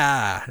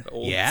 Yeah,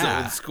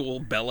 old school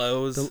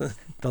bellows. The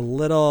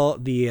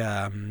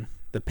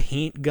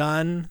paint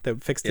gun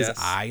that fixed his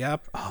eye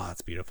up. Oh,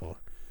 that's beautiful.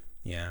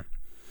 Yeah.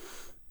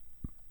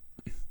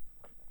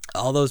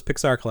 All those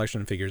Pixar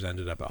collection figures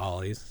ended up at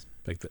Ollie's.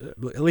 Like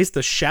at least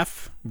the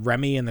chef,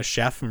 Remy, and the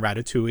chef from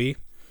Ratatouille.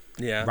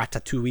 Yeah.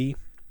 Ratatouille.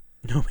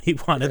 Nobody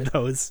wanted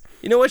those.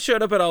 You know what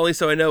showed up at Ollie?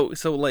 So I know.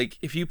 So like,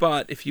 if you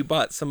bought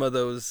some of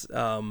those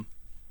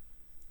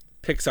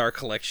Pixar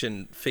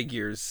collection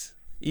figures,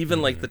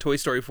 even like the Toy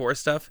Story 4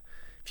 stuff,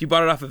 if you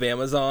bought it off of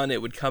Amazon,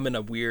 it would come in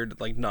a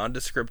weird like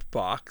nondescript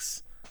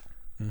box.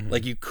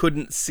 Like you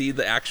couldn't see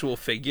the actual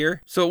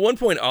figure. So at one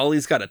point,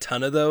 Ollie's got a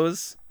ton of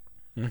those,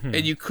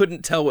 and you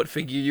couldn't tell what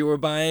figure you were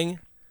buying.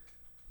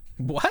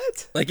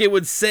 What? Like it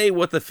would say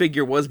what the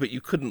figure was, but you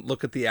couldn't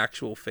look at the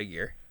actual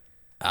figure.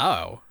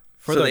 Oh,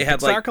 for the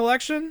Pixar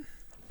collection?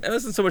 It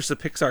wasn't so much the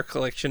Pixar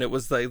collection. It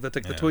was like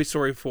the Toy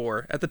Story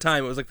 4. At the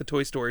time, it was like the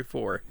Toy Story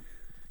 4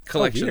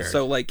 collection. Oh,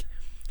 so like,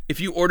 if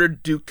you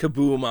ordered Duke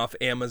Kaboom off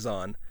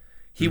Amazon,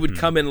 he would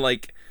come in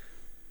like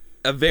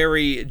a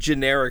very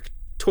generic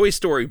Toy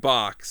Story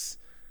box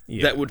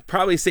that would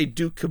probably say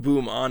Duke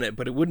Kaboom on it,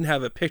 but it wouldn't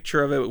have a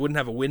picture of it. It wouldn't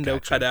have a window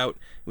cut out.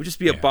 It would just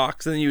be a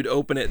box, and then you'd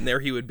open it, and there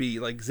he would be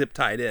like zip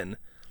tied in.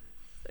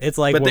 It's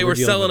like, but they were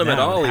selling them at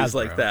now in Ollie's Hasbro.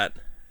 like that.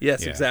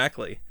 Yes,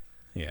 exactly.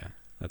 Yeah,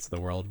 that's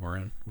the world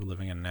we're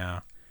living in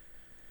now.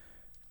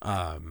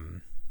 What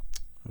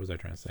was I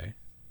trying to say?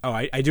 Oh,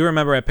 I do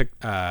remember I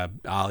picked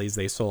Ollie's.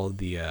 They sold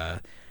the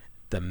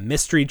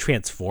mystery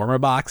Transformer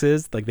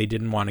boxes. Like, they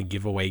didn't want to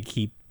give away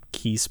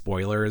key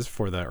spoilers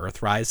for the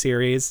Earthrise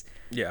series.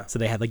 Yeah. So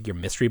they had like your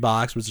mystery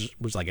box, which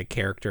was like a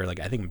character. Like,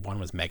 I think one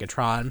was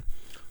Megatron.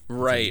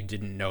 Right. So you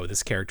didn't know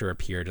this character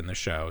appeared in the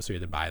show, so you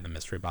had to buy the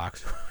mystery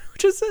box,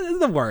 which is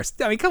the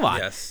worst. I mean, come on.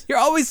 Yes. You're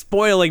always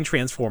spoiling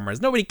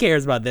Transformers. Nobody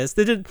cares about this.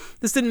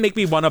 This didn't make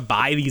me want to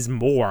buy these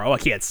more. Oh, I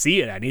can't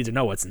see it. I need to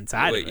know what's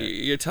inside of it.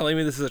 You're telling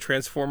me this is a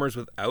Transformers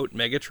without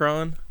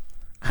Megatron?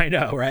 I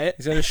know, right?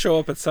 He's going to show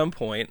up at some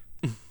point.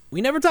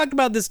 We never talked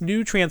about this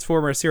new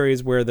Transformer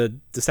series where the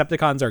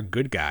Decepticons are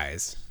good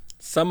guys.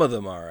 Some of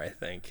them are, I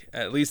think.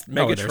 At least Megatron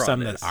No, there's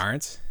some is. that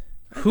aren't.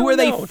 Who are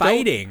they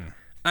fighting?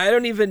 I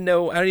don't even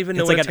know. I don't even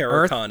know It's what like a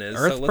an Terracon is.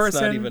 Earth so let's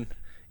person? not even.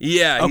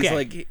 Yeah, he's Okay.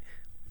 like.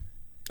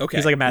 Okay.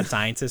 He's like a mad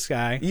scientist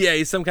guy. Yeah,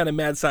 he's some kind of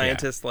mad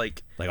scientist,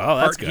 like oh, that's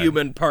part good.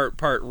 human, part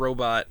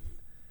robot.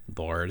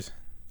 Lord. What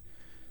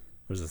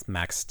was this,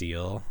 Max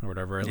Steel or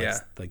whatever? Yeah.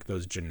 Like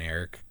those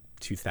generic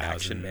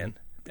 2000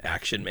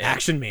 Action Man.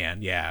 Action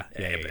Man, yeah.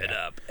 Amp it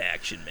up,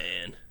 Action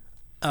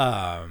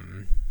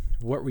Man.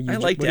 What were you? I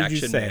liked what did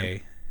Action you say? Man.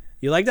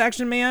 You liked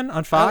Action Man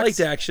on Fox? I liked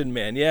Action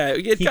Man. Yeah,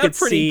 it He got could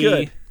pretty see,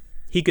 good.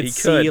 He could He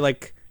see could.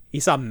 like he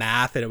saw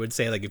math, and it would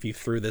say like if you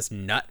threw this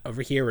nut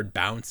over here, it would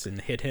bounce and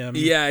hit him.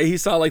 Yeah, he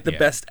saw like the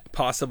best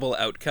possible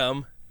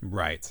outcome.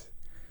 Right.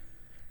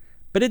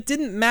 But it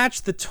didn't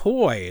match the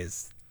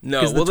toys.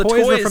 No, because well, the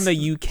toys were from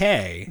the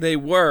UK. They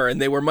were,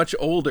 and they were much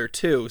older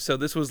too. So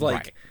this was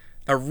like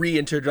a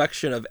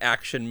reintroduction of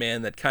Action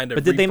Man that kind of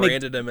But did they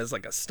rebranded him as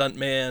like a stunt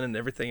man and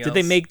everything else. Did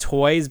they make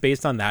toys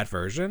based on that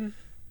version?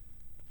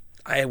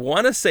 I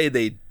want to say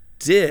they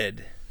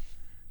did.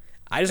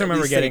 I just At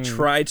remember least getting they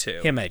tried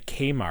to. him at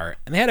Kmart,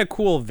 and they had a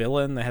cool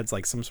villain that had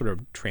like some sort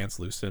of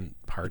translucent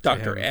part.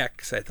 Dr. to him.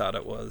 X, I thought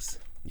it was.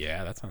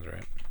 Yeah, that sounds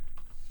right.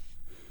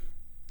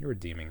 You're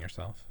redeeming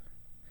yourself.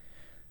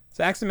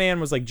 So Action Man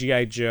was like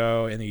G.I.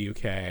 Joe in the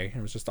UK.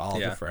 It was just all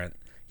different.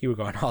 He would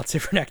go on all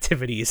different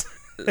activities.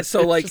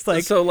 So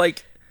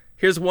like,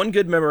 here's one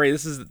good memory.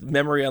 This is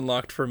memory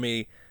unlocked for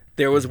me.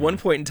 There was one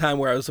point in time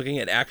where I was looking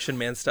at Action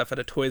Man stuff at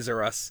a Toys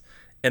R Us,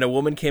 and a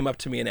woman came up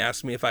to me and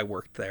asked me if I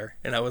worked there,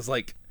 and I was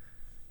like,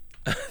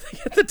 I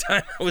think at the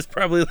time I was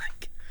probably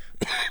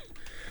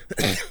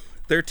like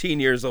 13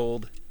 years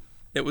old.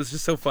 It was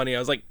just so funny. I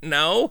was like,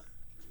 no.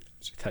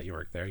 She thought you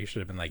worked there. You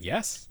should have been like,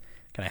 yes.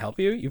 Can I help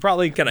you? You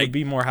probably would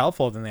be more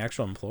helpful than the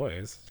actual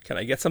employees. Can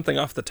I get something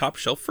off the top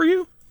shelf for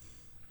you?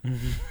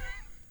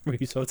 Were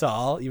you so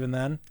tall even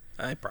then?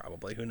 I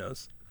probably. Who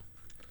knows?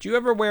 Do you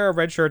ever wear a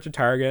red shirt to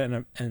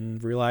Target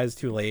and realize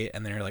too late,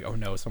 and then you're like, oh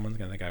no, someone's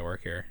gonna think I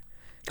work here?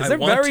 Because they're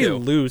very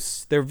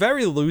loose. They're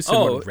very loose in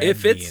what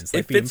red means.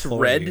 Like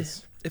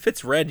if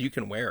it's red, you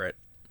can wear it.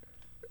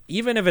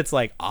 Even if it's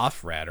like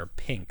off red or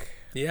pink.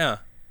 Yeah.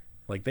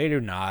 Like they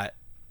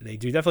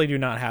definitely do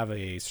not have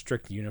a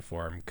strict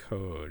uniform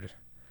code.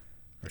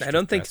 I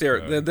don't think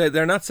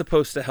they're not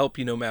supposed to help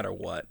you no matter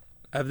what.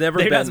 I've never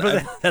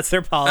been. That's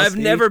their policy. I've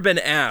never been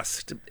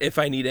asked if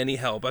I need any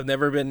help. I've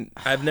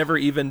never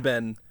even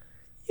been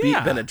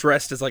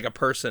addressed as like a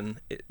person.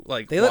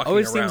 Like they walking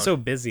always around. seem so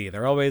busy.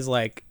 They're always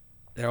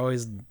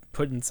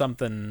putting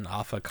something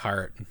off a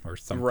cart or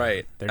something.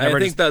 Right. They're never I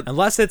think that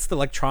unless it's the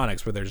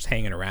electronics where they're just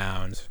hanging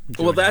around.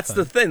 Well, that's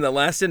the thing. The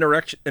last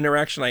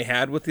interaction I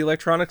had with the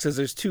electronics is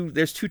there's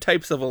two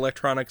types of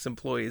electronics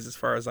employees as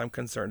far as I'm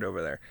concerned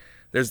over there.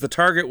 There's the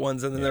Target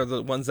ones, and then there are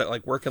the ones that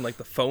like work in like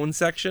the phone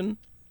section.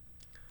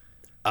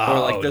 Or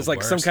like there's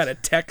like some kind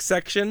of tech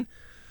section.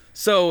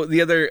 So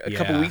a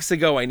couple weeks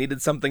ago, I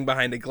needed something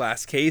behind a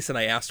glass case, and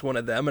I asked one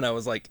of them, and I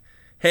was like,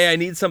 "Hey, I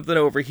need something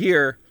over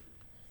here."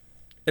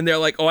 And they're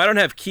like, "Oh, I don't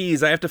have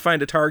keys. I have to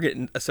find a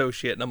Target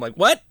associate." And I'm like,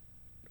 "What?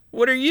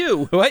 What are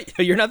you? What?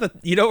 You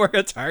don't work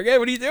at Target?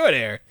 What are you doing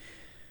here?"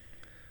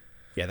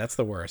 Yeah, that's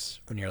the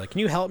worst. When you're like, "Can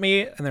you help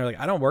me?" And they're like,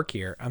 "I don't work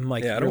here." I'm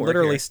like, "You're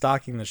literally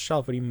stocking the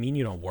shelf. What do you mean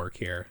you don't work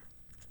here?"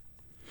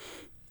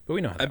 But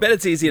we know how that I bet works.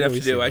 it's easy enough to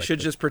do. I should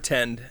just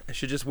pretend. I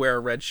should just wear a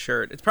red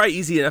shirt. It's probably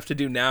easy enough to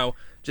do now.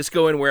 Just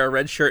go and wear a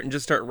red shirt and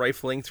just start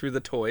rifling through the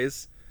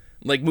toys,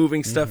 like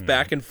moving stuff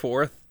back and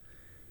forth,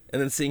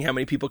 and then seeing how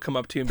many people come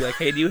up to you and be like,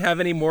 "Hey, do you have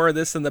any more of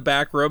this in the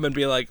back room?" And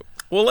be like,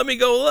 "Well, let me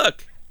go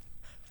look."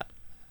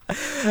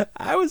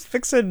 I was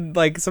fixing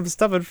like some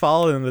stuff had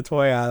fallen in the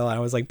toy aisle, and I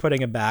was like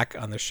putting it back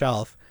on the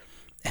shelf.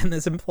 And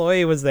this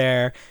employee was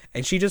there,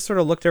 and she just sort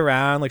of looked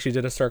around like she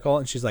did a circle,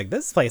 and she's like,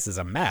 "This place is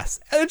a mess."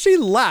 And then she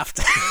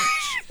left.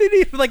 She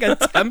didn't even like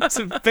attempt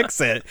to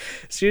fix it.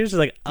 She was just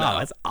like, "Oh,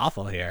 it's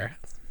awful here.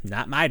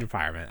 Not my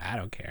department. I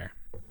don't care."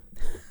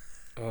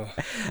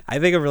 I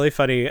think a really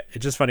funny,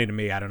 it's just funny to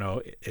me, I don't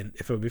know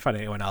if it would be funny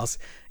to anyone else,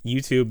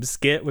 YouTube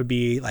skit would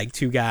be like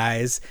two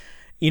guys,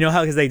 You know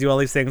how, because they do all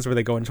these things where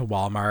they go into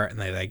Walmart and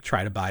they like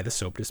try to buy the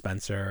soap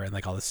dispenser and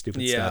like all this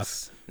stupid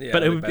stuff. Yeah,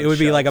 but it would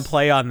be like a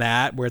play on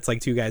that, where it's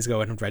like two guys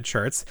go in red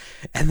shirts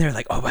and they're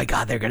like, oh my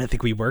God, they're going to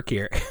think we work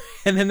here.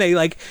 And then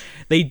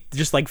they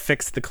just like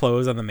fix the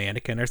clothes on the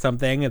mannequin or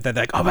something. And they're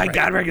like, oh my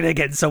God, we're going to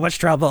get in so much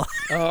trouble.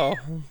 Oh,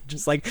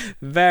 just like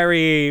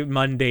very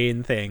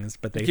mundane things.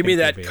 But they give me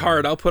that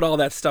card. I'll put all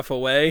that stuff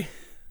away.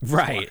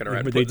 Right.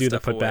 Where they do the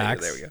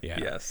putbacks. There we go. Yeah.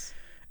 Yes.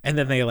 And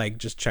then they like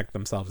just check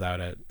themselves out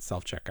at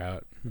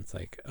self-checkout. It's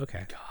like,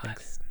 okay. God.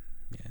 Thanks.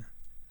 Yeah.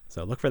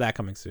 So look for that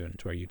coming soon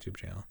to our YouTube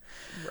channel.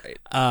 Right.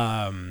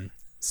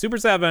 Super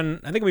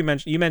 7, I think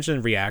you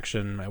mentioned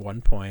Reaction at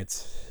one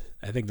point.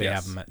 I think they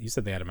have them. You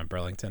said they had them at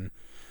Burlington.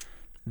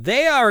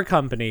 They are a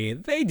company.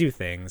 They do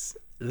things.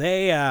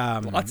 They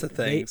lots of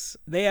things.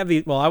 They have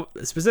these. Well,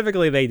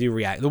 specifically, they do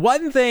React. The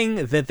one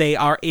thing that they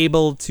are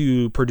able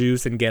to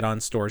produce and get on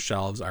store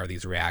shelves are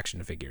these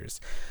Reaction figures.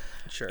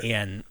 Sure.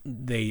 And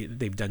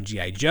they've done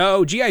G.I.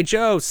 Joe. G.I.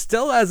 Joe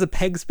still has a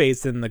peg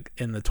space in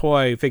the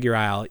toy figure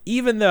aisle,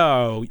 even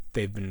though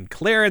they've been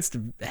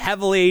clearanced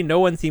heavily. No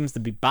one seems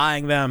to be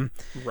buying them.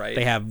 Right.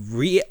 They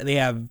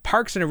have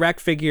Parks and Rec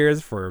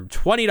figures for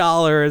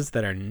 $20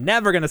 that are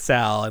never going to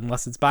sell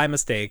unless it's by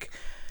mistake.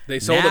 They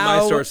sold at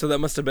my store, so that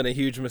must have been a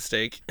huge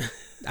mistake.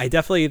 I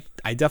definitely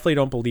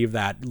don't believe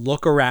that.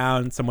 Look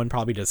around. Someone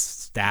probably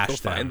just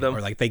stashed them,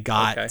 or like they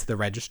got to the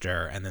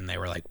register and then they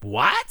were like,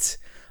 "What?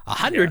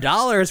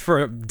 $100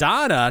 for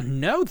Donna?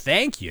 No,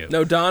 thank you."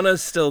 No,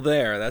 Donna's still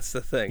there. That's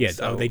the thing. Yeah.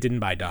 So They didn't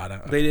buy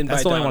Donna. They didn't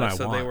That's buy the Donna, only one I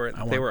so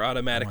want. they were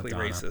automatically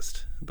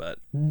racist. But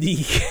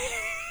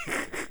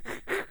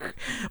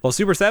well,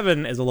 Super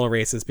 7 is a little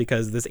racist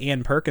because this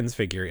Ann Perkins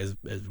figure is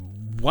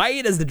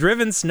white as the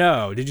driven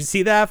snow. Did you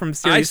see that from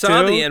series 2? I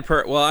saw the Ann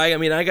Perkins. Well,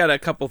 I got a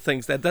couple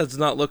things that does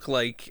not look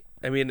like.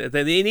 I mean,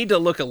 they need to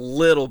look a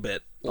little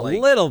bit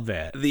like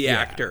the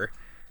actor.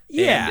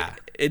 Yeah. And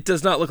it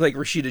does not look like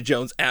Rashida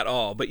Jones at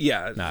all. But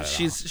yeah,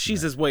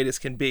 she's as white as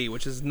can be,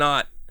 which is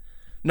not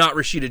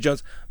Rashida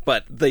Jones.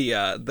 But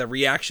the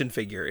Reaction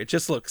figure, it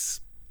just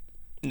looks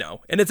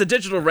and it's a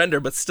digital render,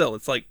 but still,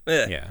 it's like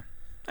yeah.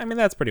 I mean,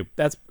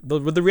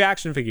 with the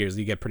Reaction figures,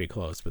 you get pretty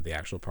close with the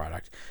actual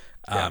product.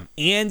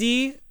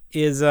 Andy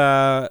is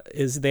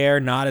there,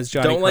 not as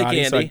Johnny Don't like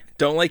Karate, Andy. So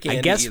Don't like Andy.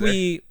 I guess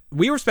either.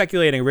 we were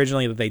speculating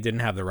originally that they didn't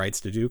have the rights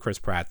to do Chris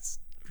Pratt's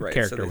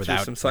character so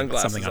without some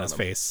sunglasses something on his him.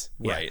 face.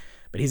 Right. Yeah.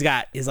 But he's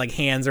got his like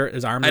hands or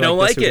his arms. I don't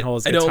like like it. Hold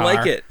his I don't guitar.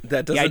 like it.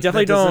 That doesn't. I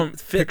definitely don't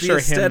fit picture the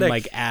aesthetic. him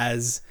like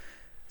as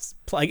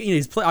like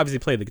he's obviously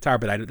played the guitar,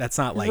 but that's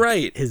not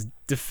like his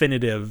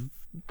definitive,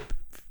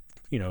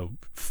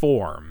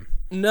 form.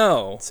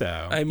 No. So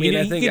I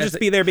mean, he could just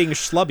be there being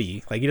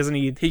schlubby. Like he doesn't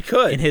need. He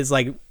could in his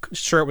like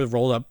shirt with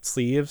rolled up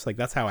sleeves. Like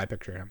that's how I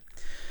picture him.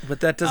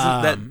 But that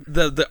doesn't.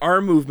 The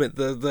arm movement,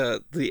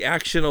 the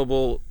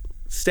actionable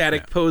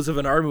static pose of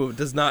an arm movement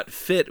does not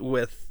fit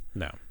with.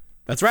 No.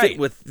 That's right.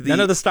 None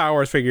of the Star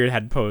Wars figures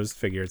had posed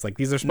figures. Like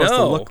these are supposed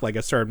to look like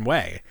a certain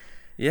way.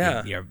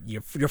 Yeah,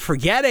 you're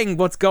forgetting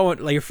what's going.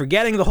 Like you're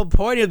forgetting the whole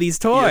point of these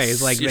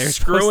toys. Like they're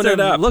screwing it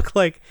up. Look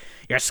like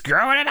you're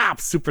screwing it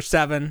up. Super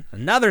 7.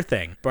 Another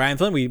thing. Brian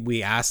Flynn.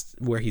 We asked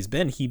where he's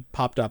been. He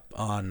popped up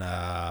on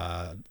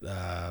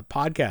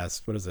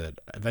podcast. What is it?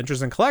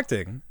 Adventures in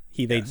Collecting.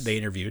 They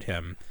interviewed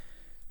him.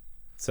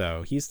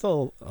 So he's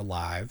still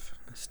alive.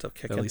 Still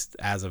kicking. At least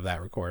as of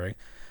that recording.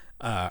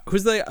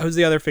 Who's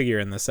the other figure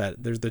in the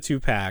set? There's the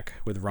 2-pack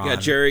with Ron. Yeah,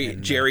 Jerry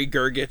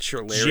Gergich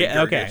or Larry Gergich.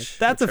 Okay,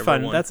 that's a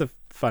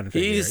fun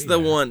figure. He's the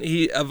one.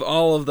 Of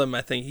all of them,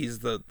 I think he's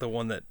the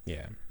one that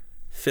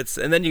fits.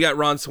 And then you got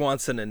Ron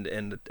Swanson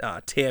and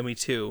Tammy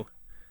too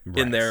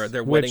in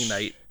their wedding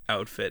night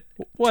outfit.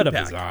 What a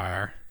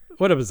bizarre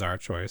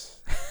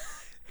choice.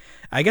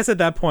 I guess at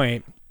that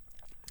point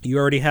you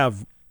already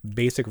have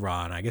basic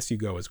Ron. I guess you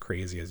go as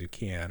crazy as you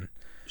can.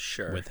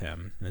 Sure. With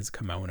him and his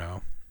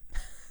kimono.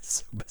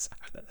 So bizarre.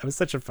 That was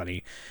such a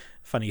funny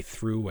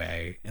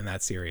throughway in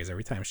that series.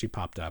 Every time she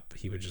popped up,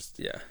 he would just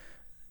he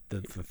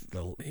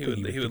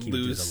would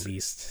lose the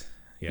least.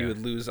 Yeah. He would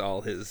lose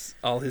all his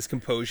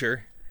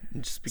composure.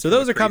 So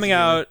those are coming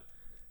out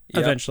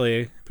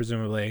eventually,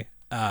 presumably.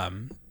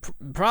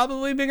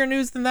 Probably bigger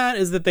news than that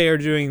is that they are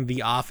doing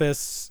The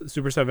Office.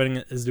 Super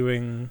 7 is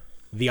doing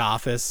The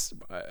Office,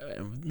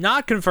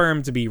 not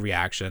confirmed to be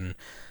Reaction.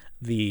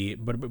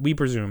 But we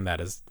presume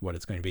that is what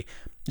it's going to be.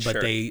 But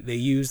sure. they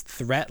used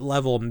Threat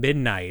Level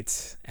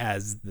Midnight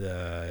as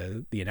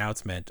the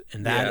announcement,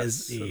 and that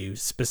is a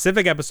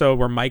specific episode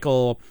where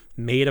Michael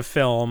made a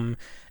film.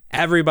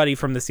 Everybody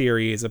from the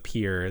series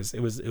appears. It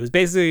was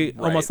basically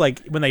almost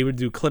like when they would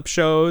do clip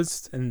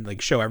shows and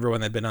like show everyone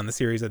that'd been on the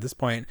series at this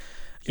point.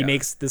 He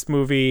makes this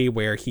movie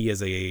where he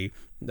is a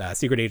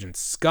secret agent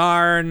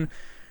Scarn.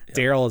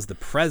 Daryl is the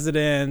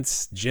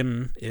president.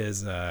 Jim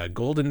is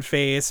Golden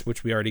Face,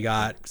 which we already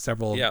got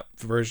several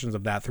versions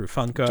of that through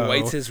Funko.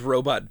 Dwight's his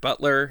robot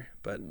butler,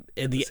 but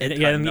in the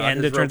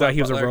end, it turns out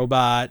he was a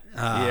robot.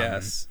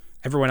 Yes.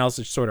 Everyone else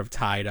is sort of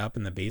tied up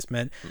in the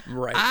basement.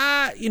 Right.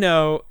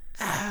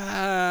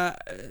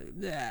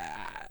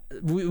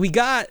 we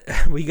got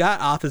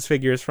Office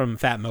figures from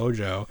Fat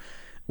Mojo,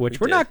 which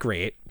were not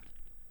great.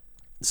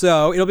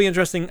 So it'll be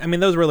interesting. I mean,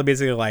 those were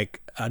basically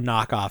like a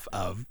knockoff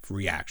of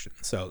Reaction.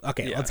 So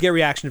let's get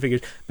Reaction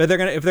figures. But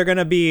if they're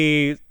gonna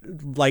be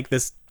like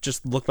this,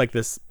 just look like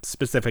this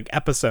specific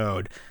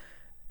episode,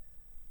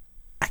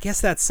 I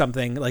guess that's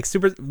something like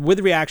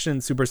with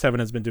Reaction. Super 7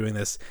 has been doing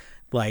this,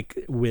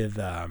 like with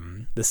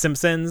the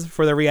Simpsons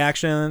for their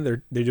Reaction.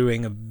 They're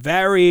doing a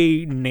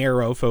very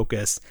narrow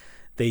focus.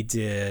 They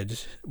did,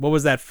 what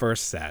was that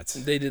first set?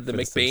 They did the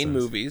McBain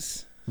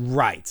movies,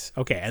 right?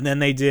 Okay, and then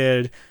they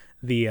did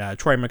the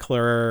Troy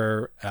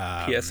McClure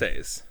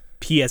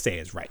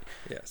PSAs, right?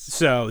 Yes.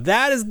 So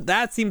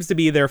that seems to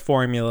be their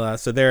formula.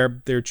 So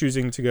they're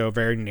choosing to go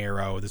very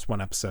narrow this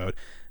one episode,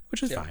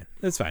 which is fine.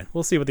 It's fine.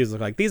 We'll see what these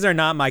look like. These are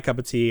not my cup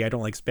of tea. I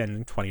don't like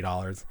spending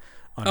 $20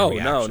 on. Oh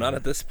no, not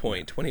at this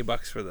point.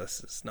 $20 for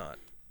this is not.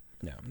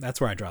 No, that's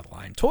where I draw the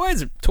line.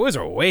 Toys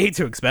are way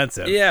too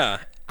expensive. Yeah.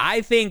 I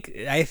think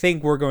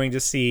we're going to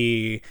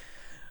see.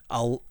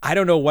 I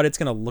don't know what it's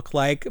going to look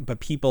like,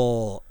 but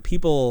people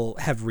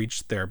have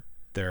reached their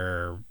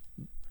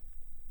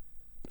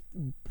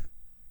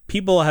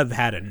people have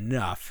had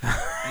enough.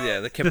 Yeah,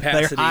 the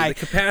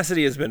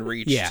capacity has been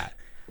reached. Yeah,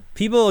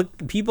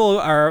 people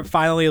are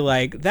finally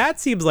like, that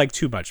seems like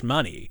too much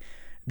money.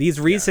 These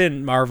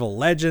recent Marvel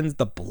Legends,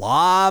 the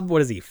Blob,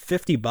 what is he,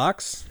 $50?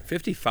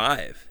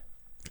 $55.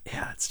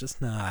 Yeah, it's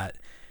just not.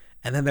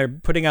 And then they're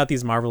putting out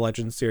these Marvel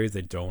Legends series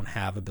that don't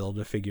have a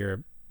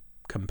Build-A-Figure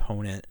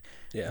component.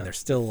 Yeah, and they're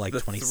still like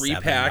 $27.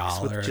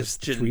 3-packs with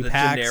just the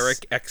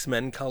generic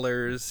X-Men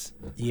colors.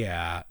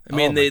 Yeah, I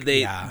mean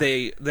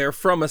they're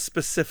from a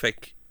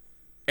specific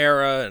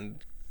era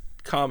and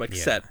comic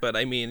set, but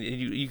I mean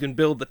you can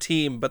build the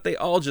team, but they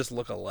all just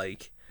look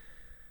alike,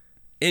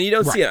 and you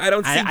don't see it. I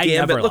don't see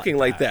Gambit looking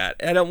like that.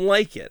 I don't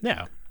like it.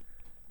 No,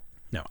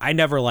 I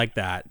never liked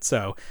that.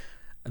 So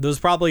those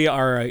probably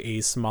are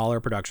a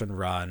smaller production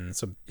run.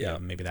 So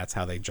maybe that's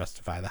how they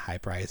justify the high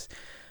price.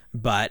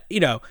 But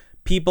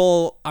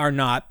people are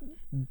not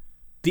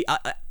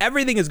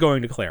everything is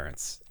going to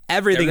clearance.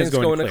 Everything's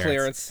going to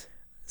clearance.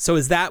 So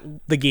is that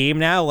the game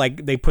now?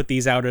 Like, they put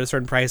these out at a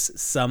certain price.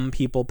 Some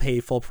people pay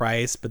full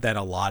price, but then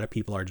a lot of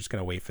people are just going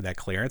to wait for that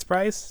clearance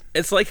price.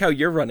 It's like how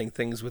you're running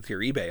things with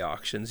your eBay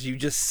auctions. You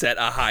just set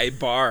a high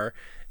bar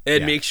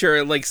and make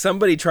sure like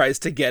somebody tries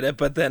to get it,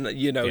 but then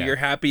you're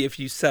happy if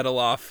you settle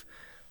off,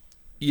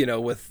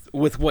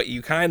 with what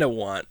you kind of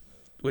want.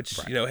 Which,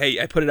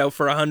 hey, I put it out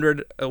for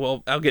 100.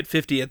 Well, I'll get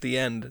 50 at the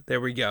end. There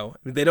we go.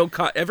 They don't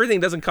everything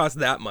doesn't cost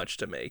that much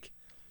to make.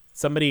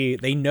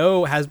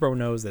 Hasbro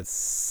knows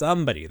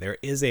that there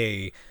is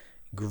a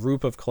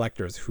group of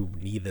collectors who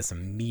need this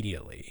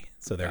immediately.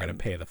 So they're going to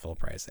pay the full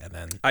price. And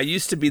then I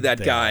used to be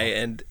that guy.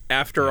 And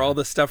after all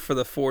the stuff for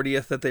the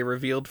 40th that they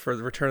revealed for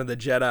the Return of the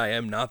Jedi, I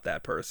am not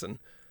that person.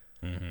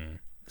 Mm-hmm.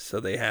 So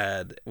they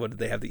had, what did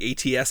they have? The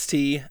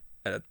AT-ST.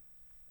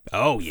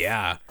 Oh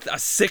yeah, a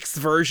 6th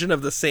version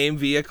of the same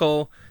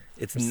vehicle.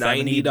 It's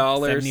 $90.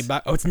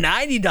 $70. Oh, it's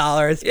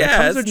 $90. Yeah, it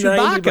comes with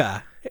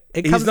Chewbacca.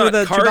 It comes with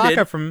a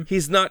Chewbacca from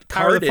He's not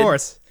Power carded. of the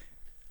Force.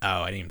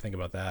 Oh, I didn't even think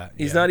about that.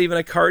 He's not even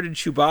a carded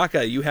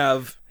Chewbacca. You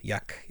have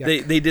yuck.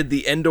 They did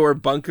the Endor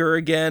bunker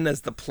again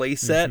as the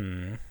playset.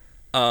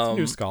 Mm-hmm.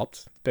 New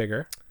sculpt,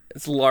 bigger.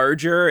 It's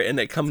larger, and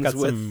it comes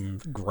with some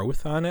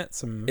growth on it.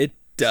 It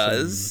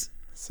does.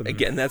 Some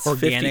again, that's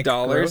 $50.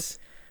 Growth.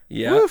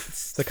 Yeah,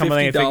 does it come with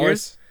any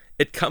figures?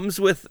 It comes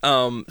with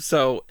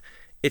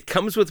it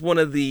comes with one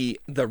of the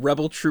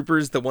Rebel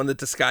troopers, the one that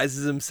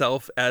disguises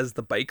himself as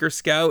the biker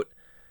scout.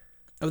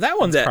 Oh, that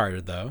one's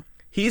carded though.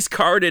 He's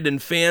carded,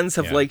 and fans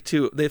have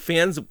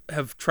fans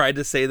have tried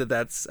to say that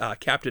that's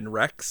Captain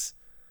Rex.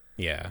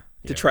 Yeah.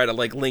 To try to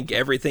link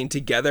everything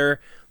together,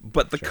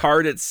 but the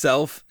card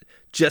itself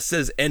just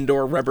says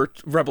Endor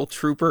Rebel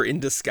Trooper in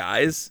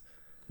disguise.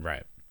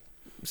 Right.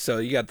 So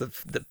you got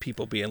the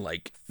people being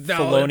like, no,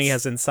 Filoni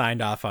hasn't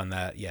signed off on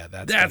that. Yeah,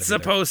 that's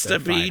supposed to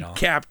be final.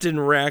 Captain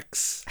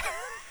Rex.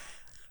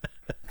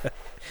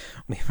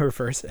 We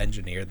reverse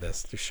engineered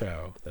this to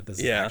show that this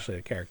is actually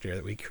a character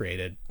that we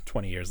created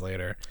 20 years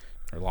later,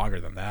 or longer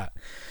than that.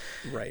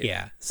 Right.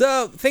 Yeah.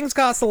 So things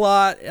cost a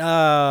lot.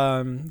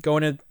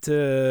 Going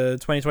into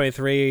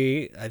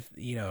 2023,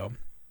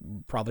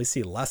 probably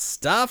see less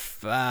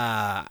stuff,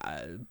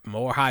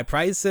 more high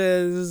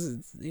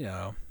prices,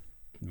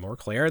 more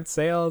clearance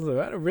sales.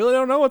 I really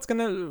don't know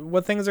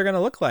what things are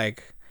gonna look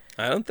like.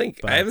 I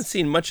haven't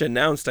seen much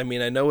announced. I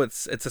mean, I know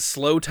it's a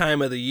slow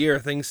time of the year.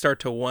 Things start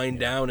to wind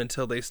down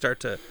until they start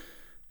to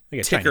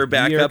ticker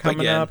back up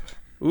again.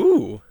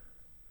 Ooh.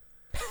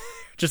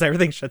 Just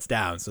everything shuts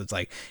down. So it's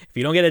like, if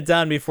you don't get it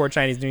done before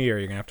Chinese New Year,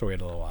 you're gonna have to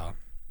wait a little while.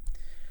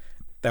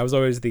 That was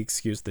always the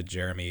excuse that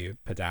Jeremy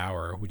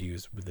Padawer would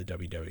use with the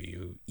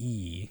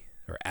WWE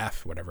or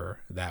F, whatever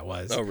that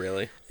was. Oh,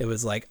 really? It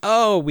was like,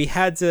 we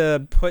had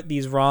to put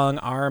these wrong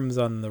arms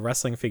on the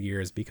wrestling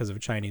figures because of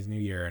Chinese New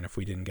Year, and if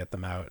we didn't get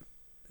them out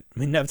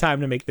We didn't have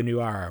time to make the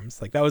new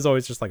arms. Like, that was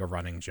always just like a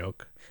running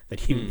joke that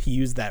he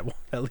used that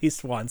at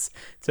least once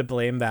to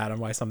blame that on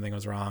why something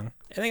was wrong.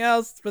 Anything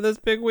else for this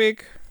big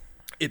week?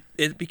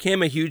 It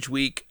became a huge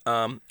week.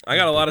 I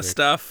got a lot of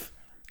stuff.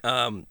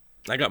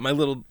 I got my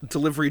little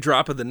delivery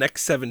drop of the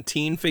Next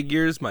 17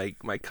 figures, my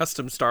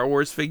custom Star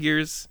Wars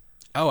figures.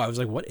 Oh, I was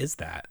like, what is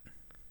that?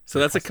 So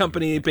that's a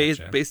company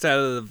based out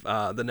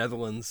of the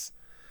Netherlands,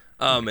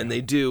 and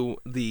they do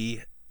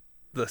the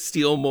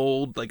steel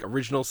mold, like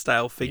original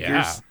style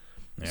figures.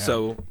 Yeah.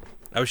 So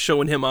I was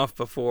showing him off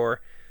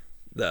before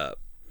the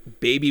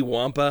baby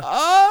Wampa.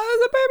 Oh,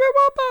 the baby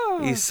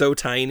Wampa! He's so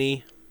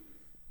tiny.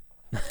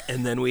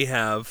 And then we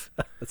have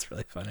that's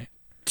really funny.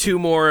 2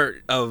 more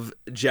of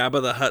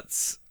Jabba the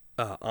Hutt's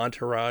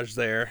entourage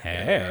there.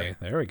 Hey,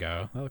 there we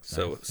go. That looks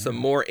so nice. Some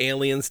more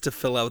aliens to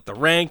fill out the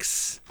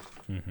ranks.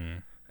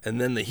 And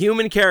then the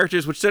human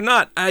characters, which they're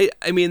not. I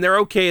mean, they're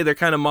okay. They're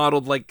kind of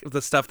modeled like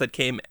the stuff that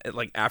came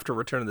like after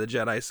Return of the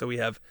Jedi. So we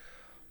have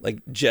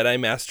like Jedi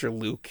Master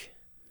Luke.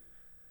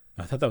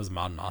 I thought that was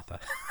Mon Mothma.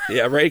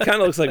 Yeah, right. It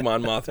kind of looks like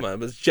Mon Mothma.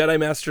 But it's Jedi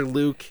Master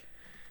Luke,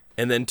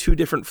 and then 2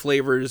 different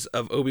flavors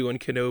of Obi-Wan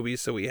Kenobi.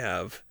 So we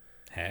have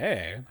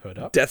hood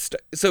up. Death Star.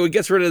 So it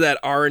gets rid of that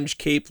orange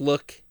cape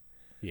look.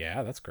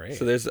 Yeah, that's great.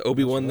 So there's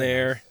Obi-Wan really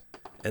there,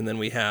 nice. And then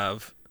we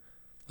have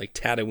like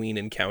Tatooine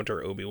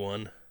encounter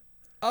Obi-Wan.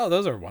 Oh,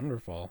 those are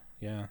wonderful.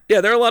 Yeah.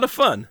 Yeah, they're a lot of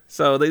fun.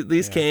 So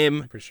these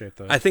came. I appreciate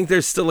those. I think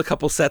there's still a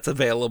couple sets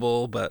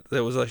available, but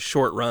there was a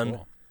short run.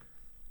 Cool.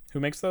 Who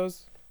makes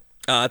those?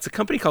 It's a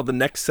company called the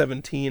Next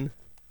 17.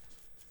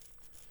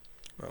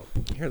 Oh,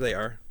 here they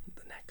are.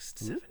 The Next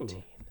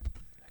 17.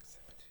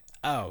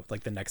 Oh,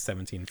 like the Next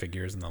 17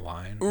 figures in the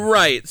line.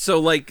 Right. So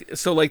like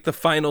the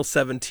final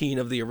 17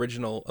 of the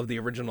original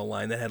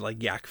line that had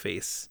like Yak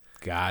Face.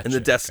 Gotcha. And the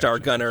Death Star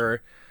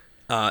gunner.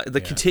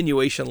 The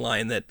continuation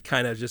line that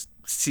kind of just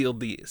sealed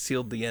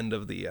the end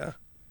of the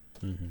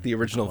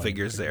original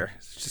figures there.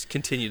 Just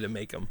continue to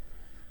make them.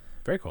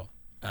 Very cool.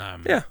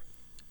 Yeah.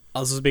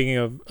 Also, speaking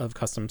of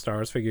custom Star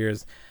Wars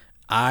figures,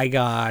 I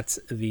got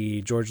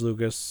the George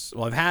Lucas.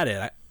 Well, I've had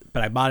it,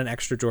 but I bought an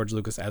extra George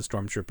Lucas as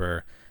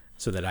Stormtrooper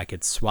so that I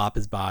could swap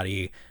his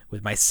body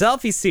with my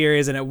Selfie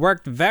series, and it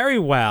worked very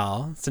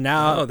well. So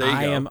now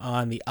I am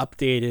on the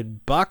updated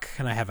Buck,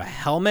 and I have a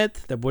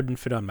helmet that wouldn't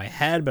fit on my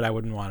head, but I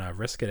wouldn't want to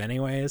risk it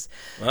anyways.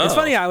 Oh. It's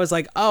funny, I was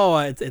like,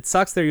 it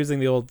sucks they're using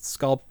the old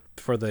sculpt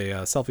for the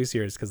Selfie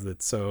series because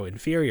it's so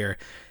inferior.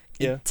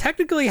 Yeah. It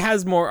technically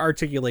has more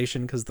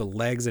articulation because the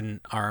legs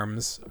and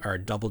arms are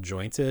double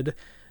jointed.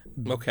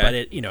 Okay. But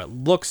it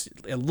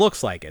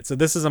looks like it. So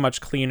this is a much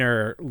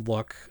cleaner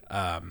look.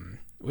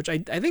 Which I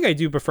think I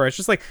do prefer. It's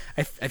just like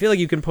I feel like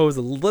you can pose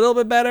a little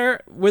bit better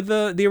with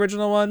the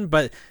original one,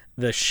 but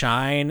the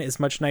shine is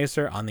much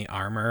nicer on the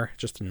armor,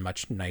 just a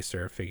much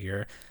nicer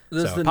figure.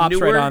 So it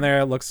pops right on there,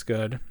 it looks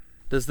good.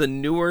 Does the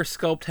newer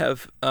sculpt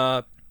have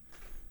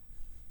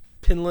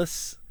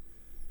pinless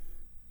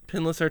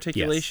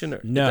articulation? Yes.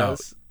 Or no. It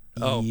does?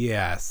 Oh.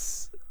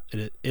 Yes.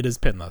 It is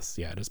pinless.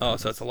 Yeah, it is pinless. Oh,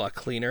 so it's a lot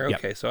cleaner.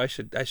 Okay, yep. So I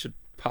should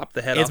pop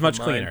the head off. It's much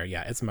of cleaner.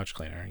 Yeah, it's much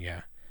cleaner.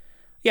 Yeah.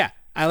 Yeah,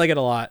 I like it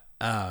a lot.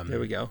 There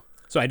we go.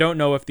 So I don't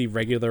know if the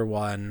regular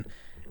one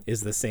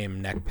is the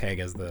same neck peg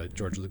as the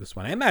George Lucas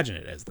one. I imagine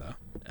it is, though.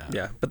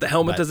 Yeah, but the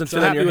helmet doesn't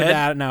fit on your head.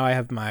 That. Now I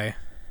have my.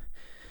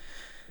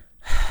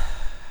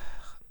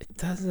 It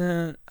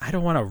doesn't. I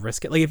don't want to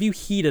risk it. Like if you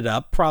heat it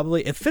up,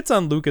 probably it fits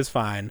on Lucas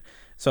fine.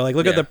 So like,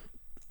 look at the.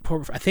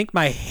 I think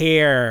my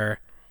hair.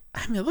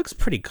 I mean, it looks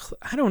pretty.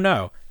 I don't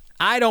know.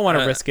 I don't want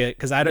to risk it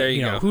because I don't.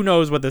 You know, who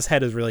knows what this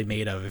head is really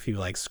made of if you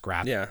like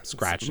scratch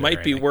it.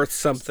 Might be worth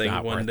something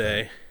one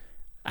day.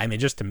 I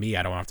mean, just to me,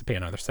 I don't have to pay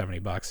another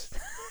 $70.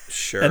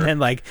 Sure. And then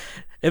like,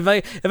 if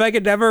I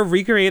could never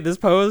recreate this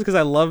pose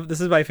because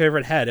this is my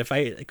favorite head. If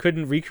I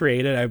couldn't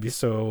recreate it, I'd be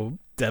so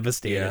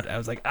devastated. Yeah. I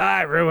was like,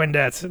 I ruined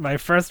it. My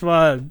first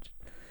one.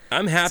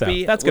 I'm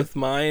happy with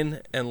mine,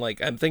 and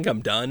like I think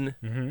I'm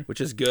done, which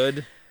is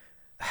good.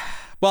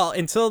 Well,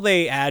 until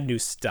they add new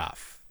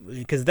stuff.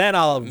 Because then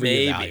I'll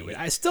reevaluate.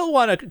 I still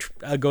want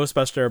a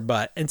Ghostbuster,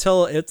 but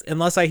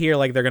unless I hear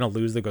like they're gonna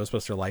lose the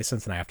Ghostbuster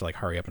license and I have to like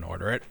hurry up and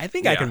order it, I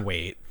think I can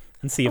wait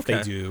and see if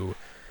they do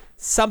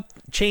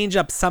change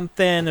up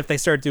something. If they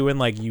start doing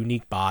like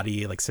unique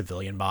body, like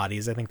civilian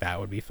bodies, I think that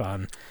would be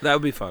fun. That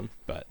would be fun.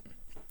 But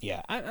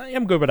yeah, I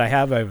am good. What I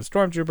have a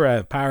Stormtrooper, I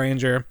have Power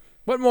Ranger.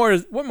 What more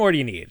do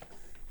you need?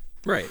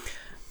 Right.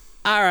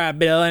 All right,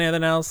 Bill.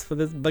 Anything else for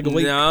this big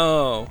week?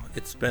 No,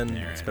 it's been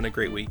a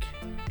great week.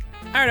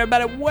 All right,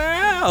 everybody.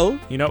 Well,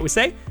 you know what we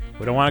say?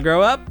 We don't want to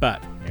grow up,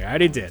 but we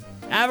already did.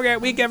 Have a great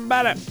week,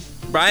 everybody.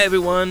 Bye,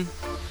 everyone.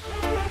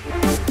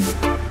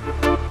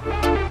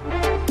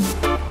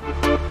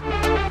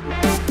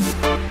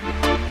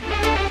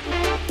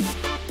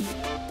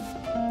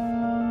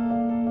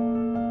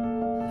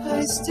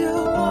 I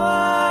still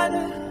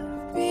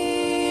wanna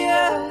be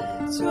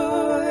a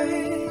toy.